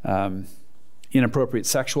inappropriate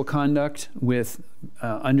sexual conduct with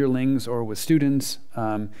underlings or with students,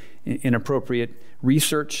 inappropriate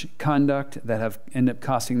research conduct that have ended up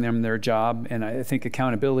costing them their job. And I think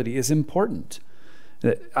accountability is important.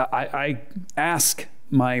 I ask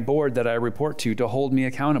my board that I report to hold me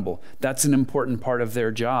accountable. That's an important part of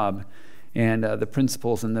their job. And the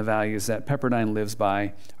principles and the values that Pepperdine lives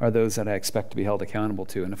by are those that I expect to be held accountable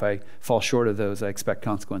to. And if I fall short of those, I expect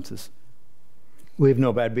consequences. We have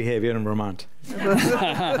no bad behavior in Vermont. You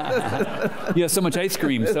have so much ice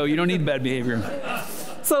cream, so you don't need bad behavior.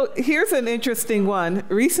 So here's an interesting one.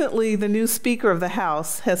 Recently, the new Speaker of the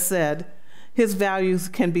House has said his values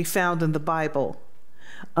can be found in the Bible.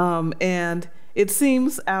 And it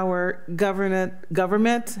seems our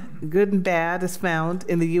government, good and bad, is found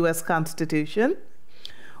in the U.S. Constitution.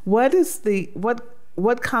 What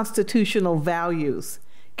constitutional values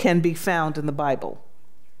can be found in the Bible?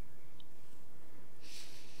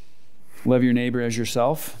 Love your neighbor as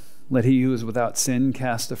yourself. Let he who is without sin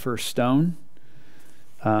cast the first stone.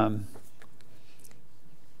 Thou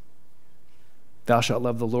shalt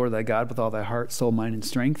love the Lord thy God with all thy heart, soul, mind, and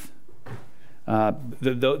strength.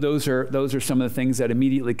 Those are some of the things that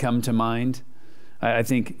immediately come to mind. I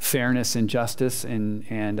think fairness and justice and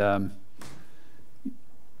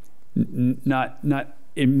not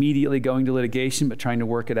immediately going to litigation, but trying to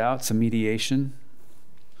work it out, some mediation.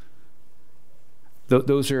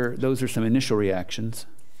 Those are some initial reactions.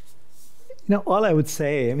 You know, all I would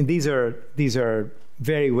say, I mean, these are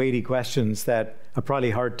very weighty questions that are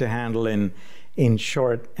probably hard to handle in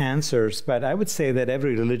short answers. But I would say that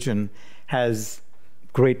every religion has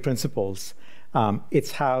great principles.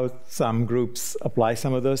 It's how some groups apply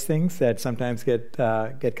some of those things that sometimes get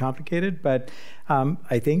complicated. But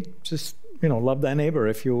I think just love thy neighbor,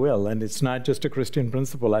 if you will. And it's not just a Christian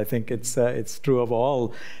principle. I think it's true of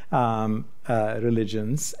all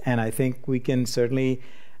religions. And I think we can certainly,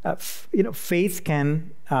 faith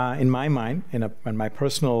can, in my mind, in my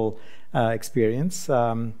personal experience,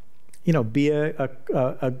 be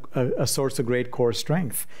a source of great core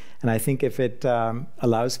strength. And I think if it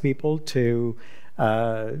allows people to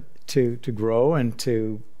grow and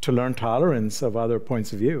to learn tolerance of other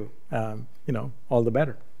points of view, all the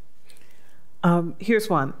better. Here's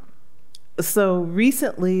one. So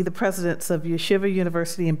recently, the presidents of Yeshiva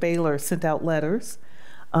University and Baylor sent out letters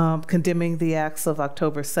condemning the acts of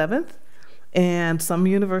October 7th, and some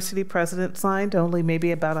university presidents signed, only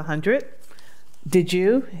maybe about 100. Did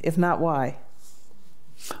you? If not, why?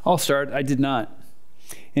 I'll start. I did not.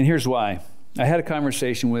 And here's why. I had a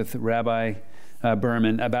conversation with Rabbi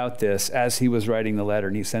Berman about this as he was writing the letter,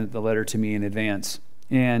 and he sent the letter to me in advance.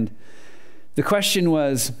 And the question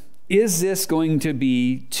was, is this going to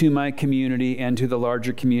be to my community and to the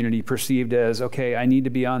larger community perceived as, okay, I need to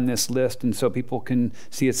be on this list and so people can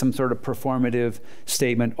see it's some sort of performative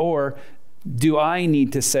statement, or do I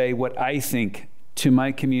need to say what I think to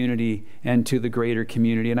my community and to the greater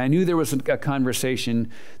community? And I knew there was a conversation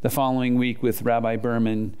the following week with Rabbi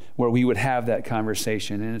Berman where we would have that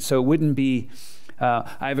conversation. And so it wouldn't be,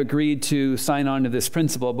 I've agreed to sign on to this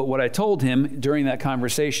principle, but what I told him during that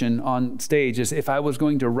conversation on stage is if I was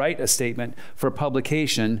going to write a statement for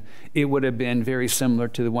publication, it would have been very similar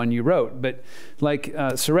to the one you wrote. But like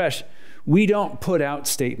Suresh, we don't put out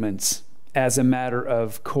statements as a matter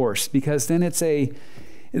of course, because then it's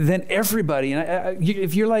then everybody, and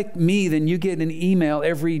if you're like me, then you get an email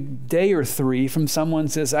every day or three from someone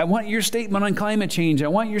says, I want your statement on climate change. I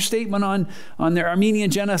want your statement on the Armenian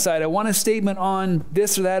genocide. I want a statement on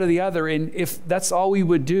this or that or the other. And if that's all we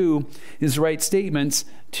would do is write statements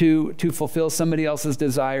to fulfill somebody else's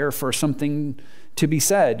desire for something to be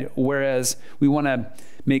said, whereas we want to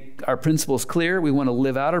make our principles clear. We want to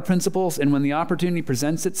live out our principles. And when the opportunity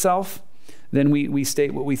presents itself, then we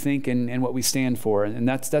state what we think and what we stand for. And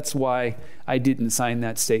that's why I didn't sign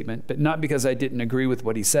that statement, but not because I didn't agree with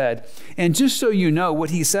what he said. And just so you know, what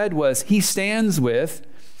he said was he stands with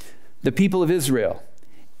the people of Israel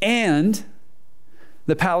and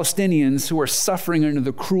the Palestinians who are suffering under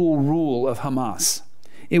the cruel rule of Hamas.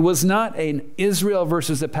 It was not an Israel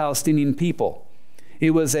versus a Palestinian people.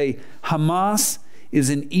 It was a Hamas is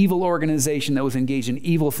an evil organization that was engaged in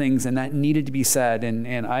evil things, and that needed to be said.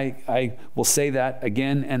 And I will say that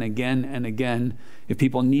again and again and again if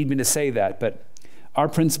people need me to say that. But our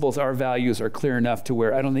principles, our values are clear enough to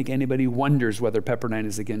where I don't think anybody wonders whether Pepperdine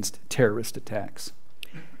is against terrorist attacks.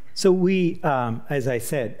 So we, as I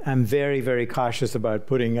said, I'm very, very cautious about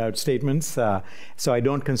putting out statements. So I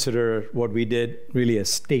don't consider what we did really a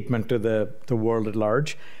statement to the world at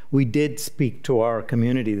large. We did speak to our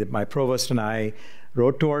community. That my provost and I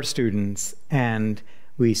wrote to our students, and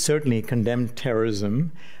we certainly condemned terrorism.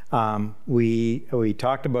 We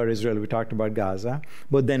talked about Israel, we talked about Gaza,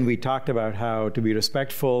 but then we talked about how to be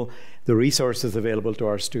respectful, the resources available to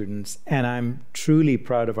our students. And I'm truly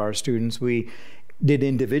proud of our students. We did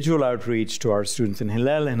individual outreach to our students in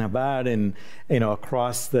Hillel and Chabad and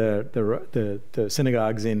across the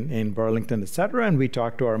synagogues in Burlington, et cetera, and we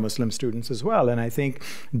talked to our Muslim students as well. And I think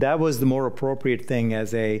that was the more appropriate thing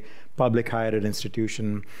as a public higher ed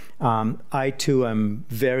institution. I too am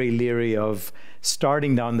very leery of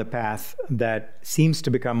starting down the path that seems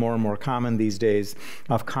to become more and more common these days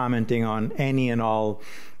of commenting on any and all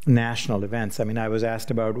national events. I mean, I was asked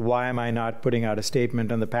about why am I not putting out a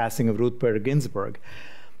statement on the passing of Ruth Bader Ginsburg.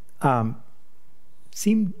 If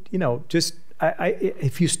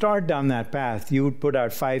you start down that path, you would put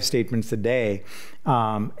out 5 statements a day,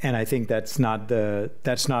 and I think that's not the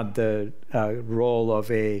role of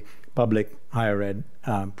a public higher ed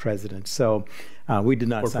president. So we did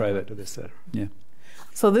not sign up to this. Yeah.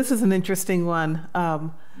 So this is an interesting one.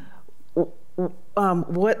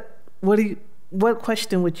 What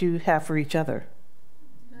question would you have for each other?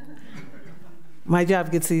 My job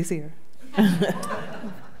gets easier.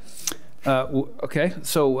 Okay,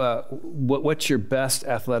 so what's your best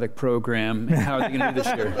athletic program? How are they going to do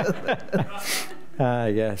this year?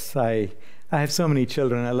 Yes, I have so many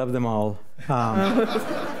children. I love them all.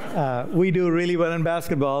 We do really well in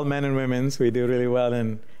basketball, men and women's. We do really well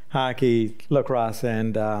in hockey, lacrosse,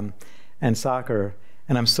 and soccer.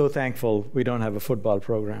 And I'm so thankful we don't have a football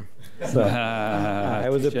program. So I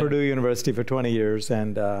was at Purdue University for 20 years,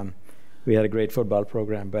 and we had a great football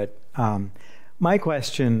program. But my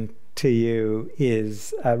question to you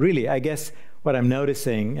is really, I guess, what I'm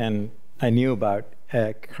noticing, and I knew about,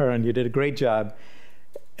 Karan, you did a great job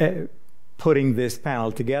putting this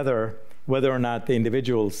panel together, whether or not the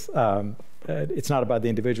individuals, it's not about the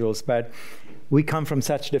individuals, but we come from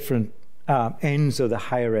such different ends of the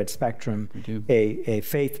higher ed spectrum. A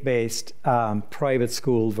faith-based private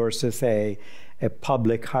school versus a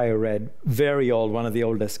public higher ed, very old, one of the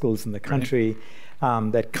oldest schools in the country,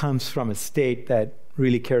 that comes from a state that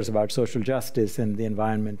really cares about social justice and the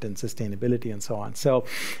environment and sustainability and so on. So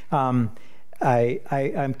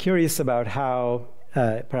I'm curious about how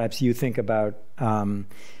perhaps you think about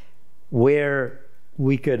where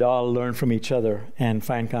we could all learn from each other and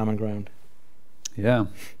find common ground. Yeah.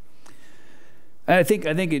 I think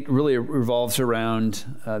it really revolves around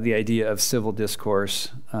the idea of civil discourse.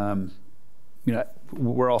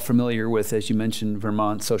 We're all familiar with, as you mentioned,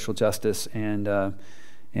 Vermont social justice and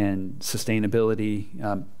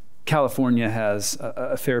sustainability. California has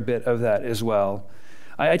a fair bit of that as well.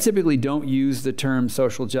 I typically don't use the term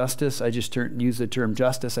social justice. I just use the term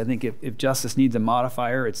justice. I think if justice needs a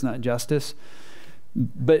modifier, it's not justice.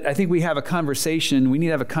 But I think we need to have a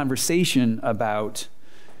conversation about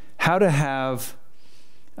how to have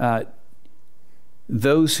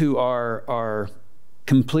those who are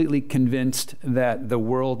completely convinced that the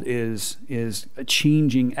world is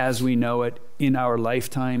changing as we know it in our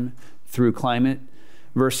lifetime through climate,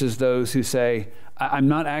 versus those who say, I'm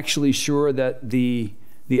not actually sure that the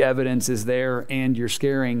evidence is there, and you're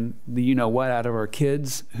scaring the you-know-what out of our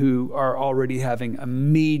kids who are already having a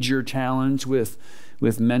major challenge with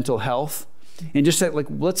mental health. And just say,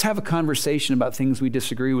 let's have a conversation about things we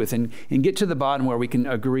disagree with and get to the bottom where we can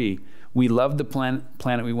agree. We love the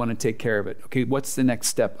planet. We want to take care of it. Okay, what's the next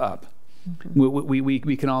step up?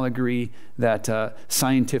 We can all agree that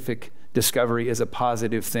scientific discovery is a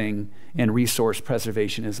positive thing and resource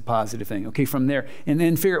preservation is a positive thing. Okay, from there, and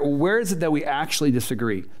then figure out where is it that we actually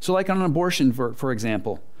disagree. So like on abortion, for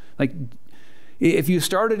example, like if you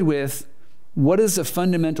started with what is the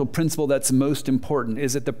fundamental principle that's most important?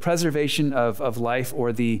 Is it the preservation of life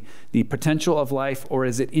or the potential of life, or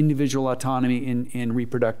is it individual autonomy in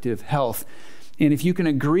reproductive health? And if you can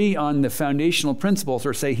agree on the foundational principles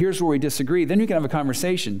or say, here's where we disagree, then you can have a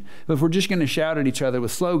conversation. But if we're just going to shout at each other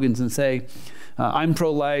with slogans and say, I'm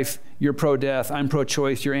pro-life, you're pro-death, I'm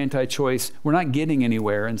pro-choice, you're anti-choice, we're not getting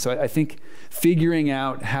anywhere. And so I think figuring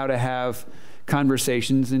out how to have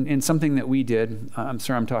conversations, and something that we did, I'm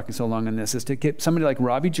sorry I'm talking so long on this, is to get somebody like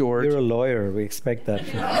Robbie George. You're a lawyer, we expect that.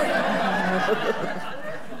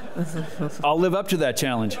 I'll live up to that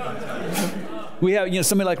challenge. We have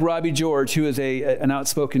somebody like Robbie George, who is an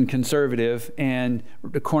outspoken conservative, and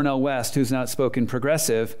Cornel West, who's an outspoken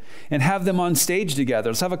progressive, and have them on stage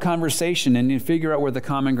together. Let's have a conversation and figure out where the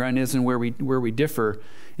common ground is and where we differ,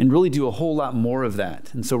 and really do a whole lot more of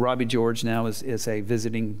that. And so Robbie George now is a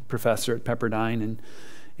visiting professor at Pepperdine,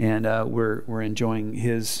 and we're enjoying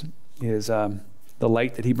his the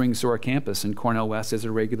light that he brings to our campus. And Cornel West is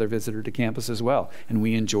a regular visitor to campus as well. And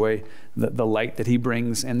we enjoy the light that he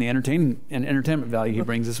brings and the entertainment value he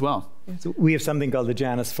brings as well. So we have something called the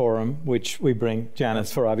Janus Forum, which we bring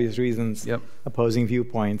Janus for obvious reasons, opposing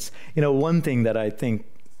viewpoints. One thing that I think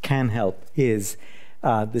can help is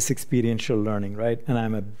this experiential learning, right? And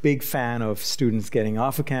I'm a big fan of students getting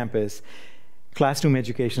off of campus. Classroom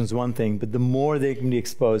education is one thing, but the more they can be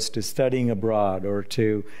exposed to studying abroad or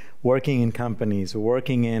to working in companies or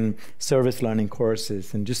working in service learning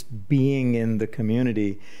courses and just being in the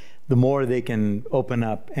community, the more they can open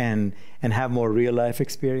up and have more real life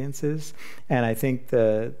experiences. And I think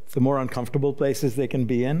the more uncomfortable places they can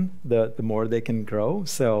be in, the more they can grow.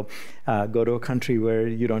 So go to a country where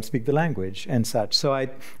you don't speak the language and such. So I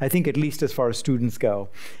think at least as far as students go,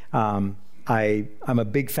 I'm a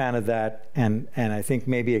big fan of that, and I think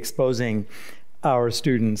maybe exposing our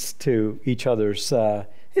students to each other's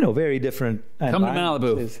very different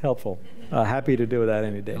environments is helpful. Happy to do that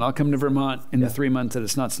any day. And I'll come to Vermont in the 3 months that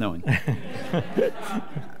it's not snowing.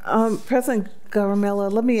 President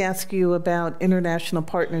Garamella, let me ask you about international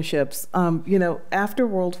partnerships. After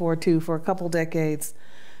World War II, for a couple decades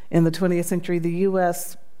in the 20th century, the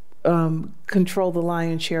U.S. Controlled the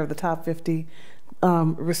lion's share of the top 50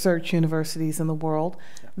 research universities in the world.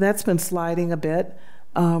 That's been sliding a bit.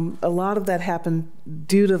 A lot of that happened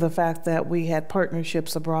due to the fact that we had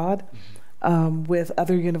partnerships abroad with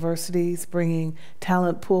other universities, bringing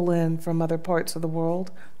talent pool in from other parts of the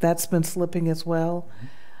world. That's been slipping as well.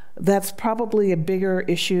 That's probably a bigger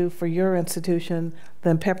issue for your institution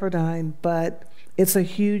than Pepperdine, but it's a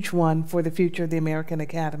huge one for the future of the American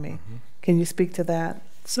Academy. Can you speak to that?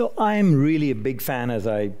 So I'm really a big fan, as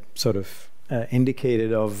I sort of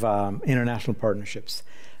indicated, of international partnerships,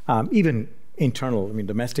 even internal,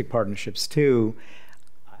 domestic partnerships too.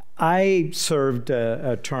 I served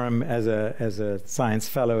a term as a science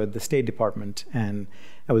fellow at the State Department, and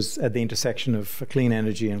I was at the intersection of clean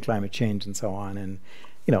energy and climate change and so on, and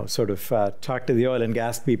talked to the oil and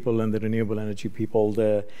gas people and the renewable energy people,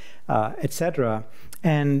 et cetera.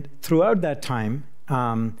 And throughout that time,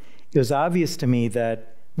 it was obvious to me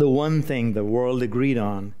that the one thing the world agreed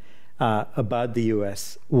on about the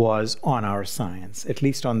U.S. was on our science. At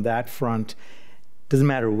least on that front, doesn't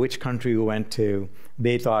matter which country we went to,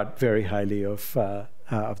 they thought very highly of the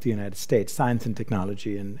United States, science and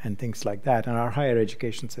technology and things like that, and our higher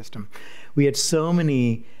education system. We had so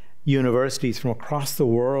many universities from across the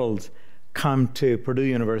world come to Purdue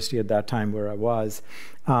University at that time, where I was,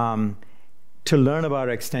 to learn about our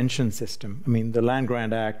extension system. The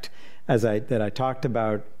Land-Grant Act, that I talked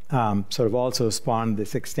about, sort of also spawned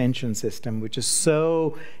this extension system, which is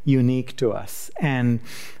so unique to us. And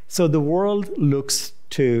so the world looks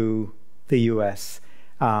to the U.S.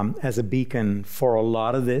 As a beacon for a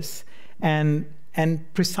lot of this, and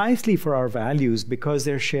precisely for our values, because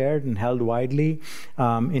they're shared and held widely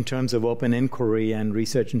in terms of open inquiry and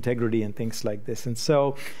research integrity and things like this. And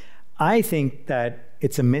so I think that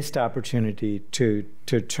it's a missed opportunity to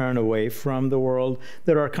turn away from the world.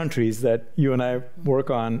 There are countries that you and I work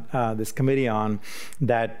on, this committee on,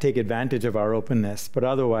 that take advantage of our openness. But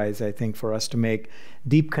otherwise, I think for us to make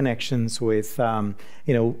deep connections with,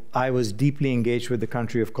 I was deeply engaged with the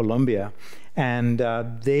country of Colombia, and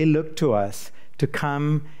they look to us to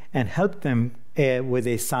come and help them with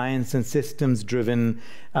a science and systems-driven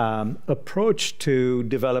approach to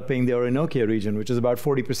developing the Orinoco region, which is about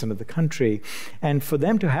 40% of the country, and for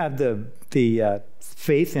them to have the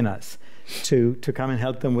faith in us to come and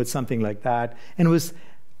help them with something like that. And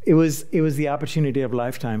it was the opportunity of a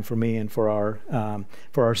lifetime for me and for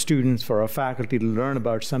our students, for our faculty, to learn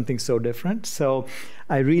about something so different. So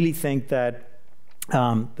I really think that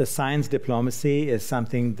the science diplomacy is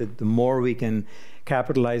something that the more we can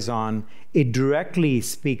capitalize on, it directly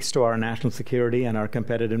speaks to our national security and our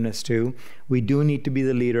competitiveness too. We do need to be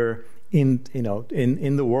the leader in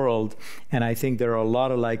the world, and I think there are a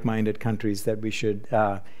lot of like-minded countries that we should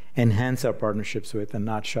enhance our partnerships with and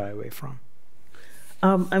not shy away from.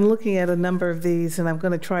 I'm looking at a number of these, and I'm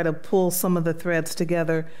going to try to pull some of the threads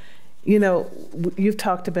together. You know, you've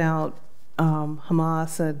talked about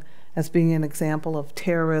Hamas as being an example of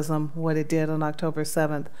terrorism, what it did on October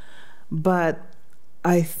 7th. But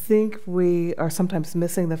I think we are sometimes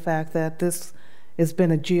missing the fact that this has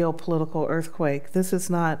been a geopolitical earthquake. This is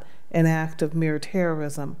not an act of mere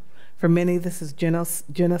terrorism. For many, this is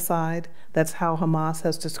genocide. That's how Hamas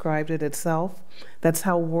has described it itself. That's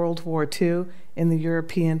how World War II in the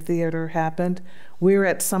European theater happened. We're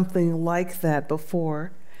at something like that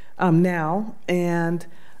before now, and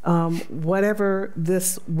whatever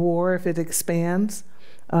this war, if it expands,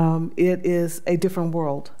 it is a different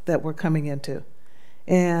world that we're coming into.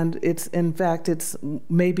 And it's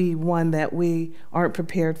maybe one that we aren't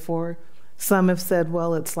prepared for. Some have said,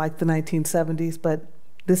 well, it's like the 1970s, but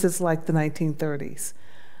this is like the 1930s.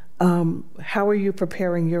 How are you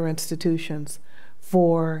preparing your institutions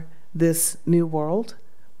for this new world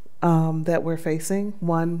that we're facing,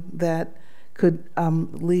 one that could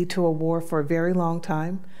lead to a war for a very long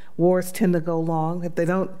time? Wars tend to go long. If they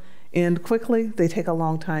don't end quickly, they take a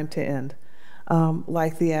long time to end,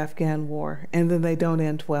 like the Afghan war, and then they don't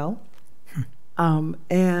end well.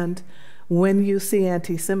 And when you see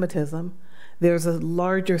anti-Semitism, there's a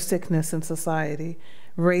larger sickness in society.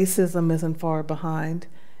 Racism isn't far behind,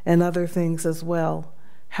 and other things as well.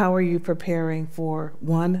 How are you preparing for,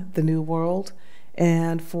 one, the new world,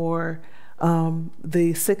 and for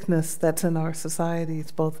the sickness that's in our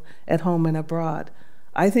societies, both at home and abroad?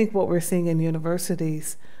 I think what we're seeing in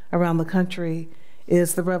universities around the country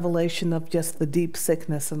is the revelation of just the deep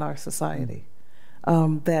sickness in our society.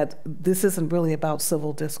 That this isn't really about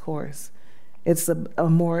civil discourse. It's a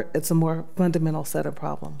more fundamental set of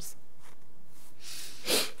problems.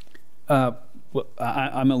 Well,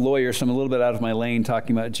 I'm a lawyer, so I'm a little bit out of my lane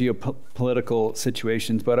talking about geopolitical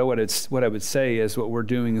situations, but what I would say is what we're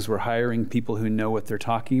doing is we're hiring people who know what they're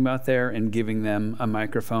talking about there and giving them a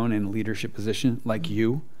microphone and a leadership position, like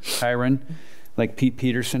you, Kyron, like Pete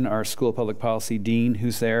Peterson, our School of Public Policy Dean,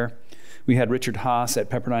 who's there. We had Richard Haas at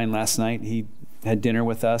Pepperdine last night. He had dinner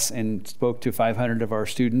with us and spoke to 500 of our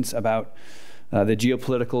students about the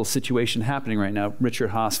geopolitical situation happening right now.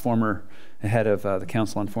 Richard Haas, former head of the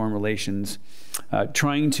Council on Foreign Relations,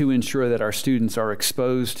 trying to ensure that our students are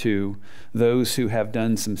exposed to those who have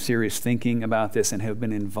done some serious thinking about this and have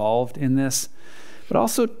been involved in this, but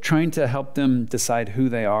also trying to help them decide who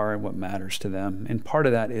they are and what matters to them. And part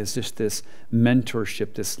of that is just this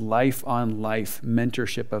mentorship, this life-on-life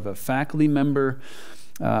mentorship of a faculty member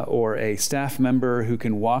or a staff member who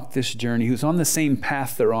can walk this journey, who's on the same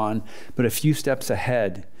path they're on, but a few steps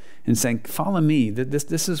ahead, and saying, "Follow me."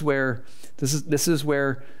 This is where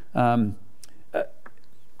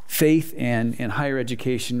faith and higher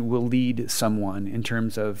education will lead someone in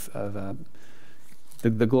terms of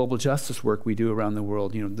the global justice work we do around the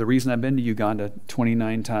world. You know, the reason I've been to Uganda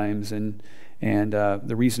 29 times and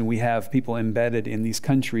the reason we have people embedded in these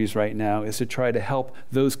countries right now is to try to help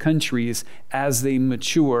those countries as they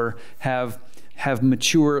mature have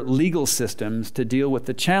mature legal systems to deal with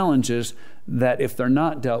the challenges that, if they're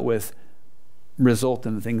not dealt with, result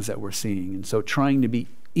in the things that we're seeing. And so trying to be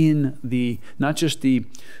in not just the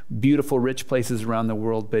beautiful, rich places around the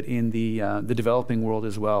world, but in the developing world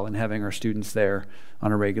as well, and having our students there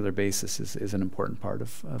on a regular basis is an important part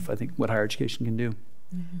of I think, what higher education can do.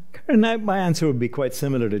 And my answer would be quite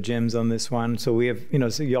similar to Jim's on this one. So we have,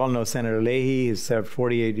 so you all know Senator Leahy. He's served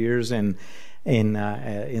 48 years in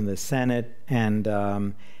the Senate, and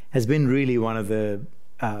has been really one of the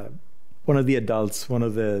adults, one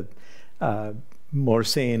of the more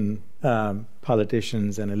sane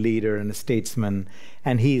politicians, and a leader and a statesman.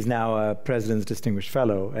 And he's now a President's Distinguished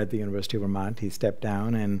Fellow at the University of Vermont. He stepped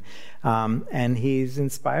down, and he's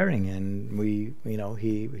inspiring. And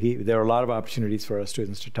there are a lot of opportunities for our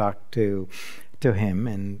students to talk to to him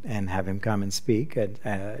and have him come and speak at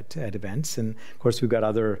events. And of course, we've got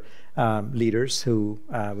other leaders who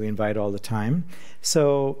we invite all the time.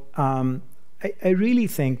 So I really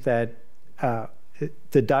think that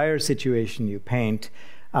the dire situation you paint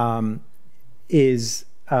is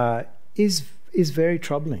very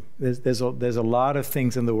troubling. There's a lot of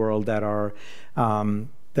things in the world that are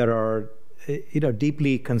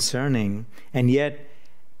deeply concerning, and yet,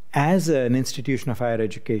 as an institution of higher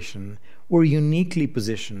education, we're uniquely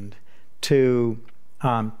positioned to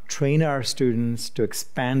train our students, to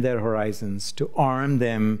expand their horizons, to arm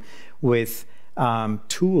them with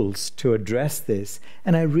tools to address this.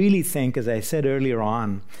 And I really think, as I said earlier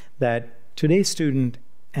on, that today's student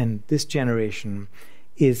and this generation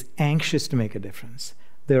is anxious to make a difference.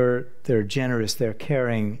 They're generous, they're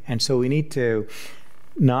caring, and so we need to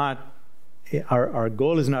our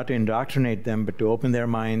goal is not to indoctrinate them, but to open their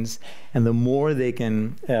minds. And the more they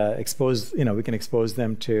can we can expose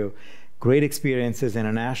them to great experiences,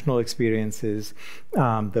 international experiences,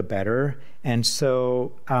 the better. And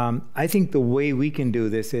so I think the way we can do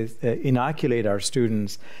this is inoculate our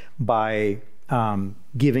students by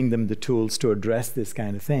giving them the tools to address this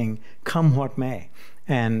kind of thing, come what may.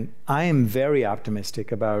 And I am very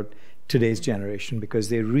optimistic about today's generation because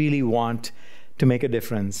they really want to make a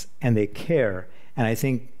difference and they care. And I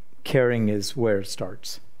think caring is where it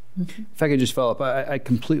starts. If I could just follow up, I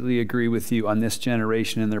completely agree with you on this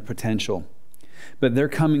generation and their potential. But they're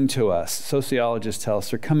coming to us, sociologists tell us,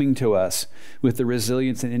 they're coming to us with the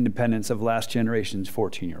resilience and independence of last generation's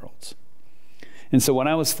 14-year-olds. And so when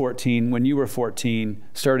I was 14, when you were 14,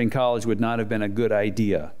 starting college would not have been a good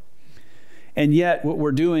idea. And yet what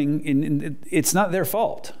we're doing, it's not their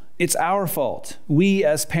fault. It's our fault. We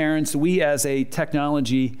as parents, we as a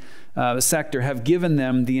technology sector have given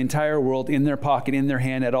them the entire world in their pocket, in their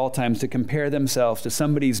hand at all times to compare themselves to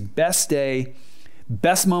somebody's best day,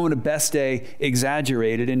 best moment of best day,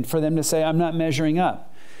 exaggerated, and for them to say, I'm not measuring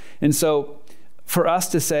up. And so for us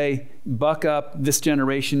to say, buck up, this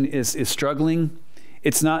generation is struggling,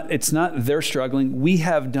 it's not they're struggling. We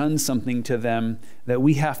have done something to them that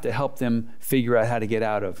we have to help them figure out how to get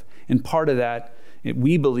out of. And part of that,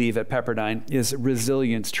 we believe at Pepperdine, is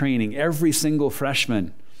resilience training. Every single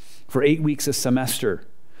freshman for 8 weeks a semester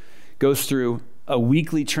goes through a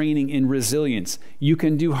weekly training in resilience. You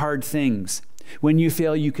can do hard things. When you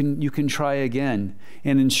fail, you can try again,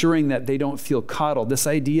 and ensuring that they don't feel coddled. This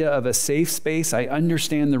idea of a safe space, I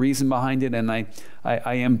understand the reason behind it, and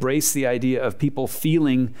I embrace the idea of people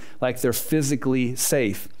feeling like they're physically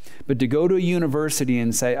safe. But to go to a university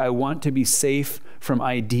and say, I want to be safe from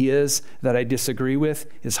ideas that I disagree with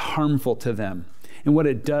is harmful to them. And what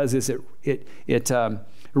it does is it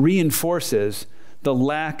reinforces the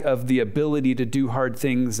lack of the ability to do hard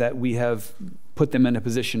things that we have put them in a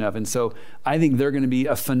position of. And so I think they're going to be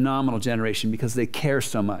a phenomenal generation because they care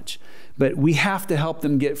so much. But we have to help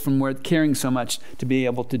them get from where caring so much to be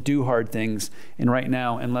able to do hard things. And right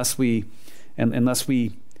now, unless we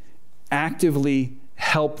actively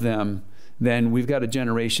help them, then we've got a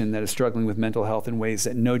generation that is struggling with mental health in ways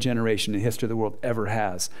that no generation in the history of the world ever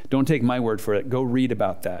has. Don't take my word for it. Go read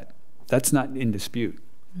about that. That's not in dispute.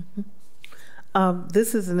 Mm-hmm.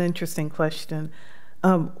 This is an interesting question.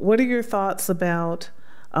 What are your thoughts about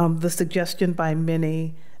the suggestion by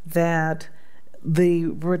many that the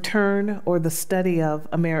return or the study of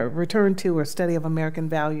return to or study of American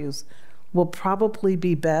values will probably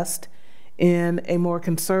be best in a more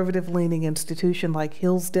conservative-leaning institution like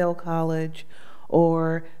Hillsdale College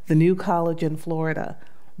or the New College in Florida,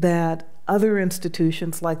 that other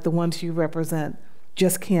institutions like the ones you represent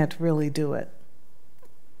just can't really do it?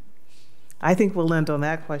 I think we'll end on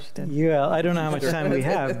that question. Yeah, I don't know how much time we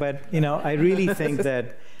have, but I really think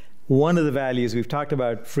that one of the values, we've talked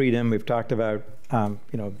about freedom, we've talked about,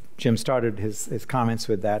 Jim started his comments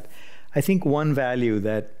with that. I think one value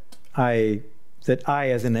that I,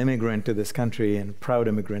 as an immigrant to this country and proud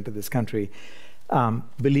immigrant to this country,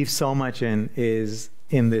 believe so much in is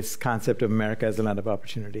in this concept of America as a land of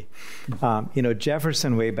opportunity.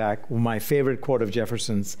 Jefferson way back, my favorite quote of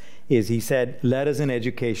Jefferson's is, he said, "Let us in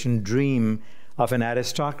education dream of an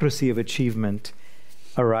aristocracy of achievement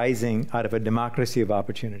arising out of a democracy of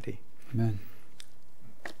opportunity." Amen.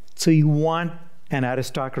 So you want an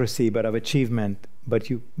aristocracy, but of achievement, but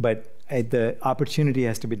the opportunity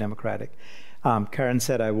has to be democratic. Karen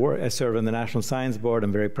said, I serve on the National Science Board.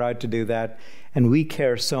 I'm very proud to do that. And we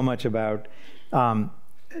care so much about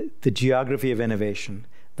the geography of innovation,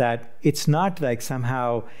 that it's not like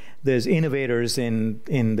somehow there's innovators in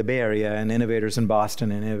the Bay Area and innovators in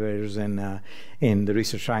Boston and innovators in the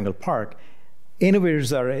Research Triangle Park.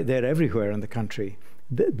 Innovators are there everywhere in the country.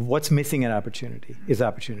 what's missing in opportunity is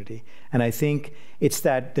opportunity. And I think it's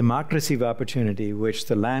that democracy of opportunity which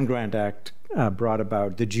the Land Grant Act brought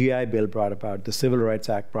about, the GI Bill brought about, the Civil Rights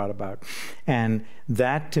Act brought about. And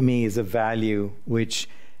that, to me, is a value which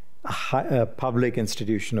a public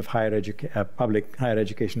institution of public higher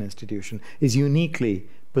education institution is uniquely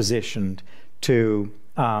positioned to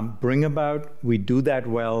bring about. We do that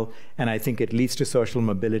well, and I think it leads to social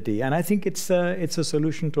mobility. And I think it's a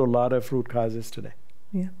solution to a lot of root causes today.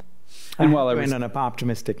 Yeah. And while I went on an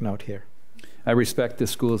optimistic note here, I respect the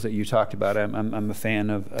schools that you talked about. I'm a fan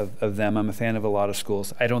of them. I'm a fan of a lot of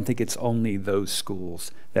schools. I don't think it's only those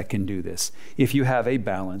schools that can do this. If you have a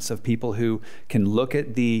balance of people who can look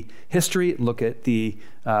at the history, look at the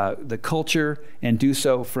culture, and do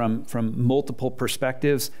so from multiple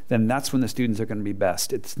perspectives, then that's when the students are going to be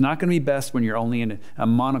best. It's not going to be best when you're only in a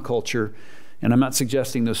monoculture. And I'm not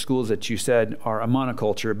suggesting those schools that you said are a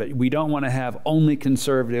monoculture, but we don't want to have only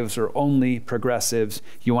conservatives or only progressives.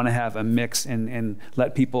 You want to have a mix and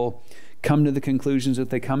let people come to the conclusions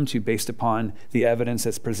that they come to based upon the evidence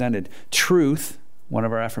that's presented. Truth, one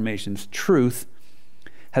of our affirmations, truth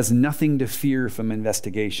has nothing to fear from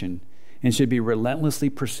investigation and should be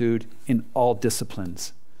relentlessly pursued in all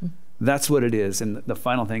disciplines. That's what it is. And the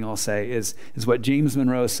final thing I'll say is what James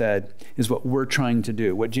Monroe said is what we're trying to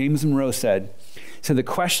do. What James Monroe said, so the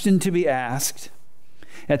question to be asked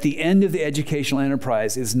at the end of the educational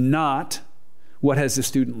enterprise is not what has the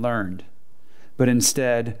student learned, but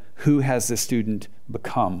instead who has the student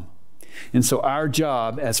become. And so our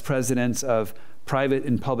job as presidents of private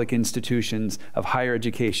and public institutions of higher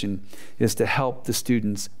education is to help the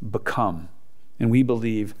students become. And we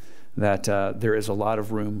believe that there is a lot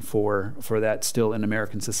of room for that still in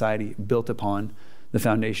American society, built upon the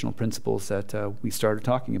foundational principles that we started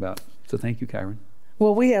talking about. So thank you, Kyron.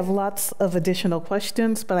 Well, we have lots of additional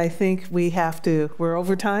questions, but I think we're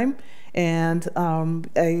over time. And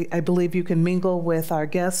I believe you can mingle with our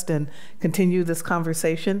guest and continue this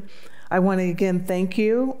conversation. I want to again thank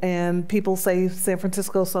you. And people say San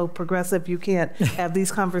Francisco so progressive, you can't have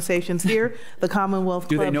these conversations here. The Commonwealth Club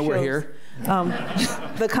Do they know we're here?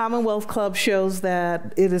 The Commonwealth Club shows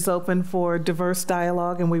that it is open for diverse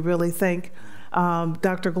dialogue, and we really thank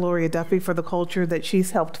Dr. Gloria Duffy for the culture that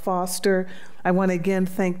she's helped foster. I want to again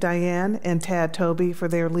thank Diane and Tad Toby for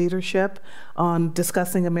their leadership on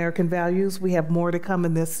discussing American values. We have more to come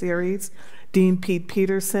in this series. Dean Pete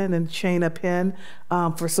Peterson and Shana Penn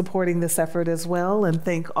for supporting this effort as well, and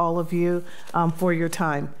thank all of you for your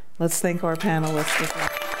time. Let's thank our panelists as well.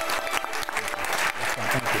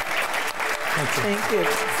 thank you. Thank you.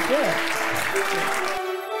 Good.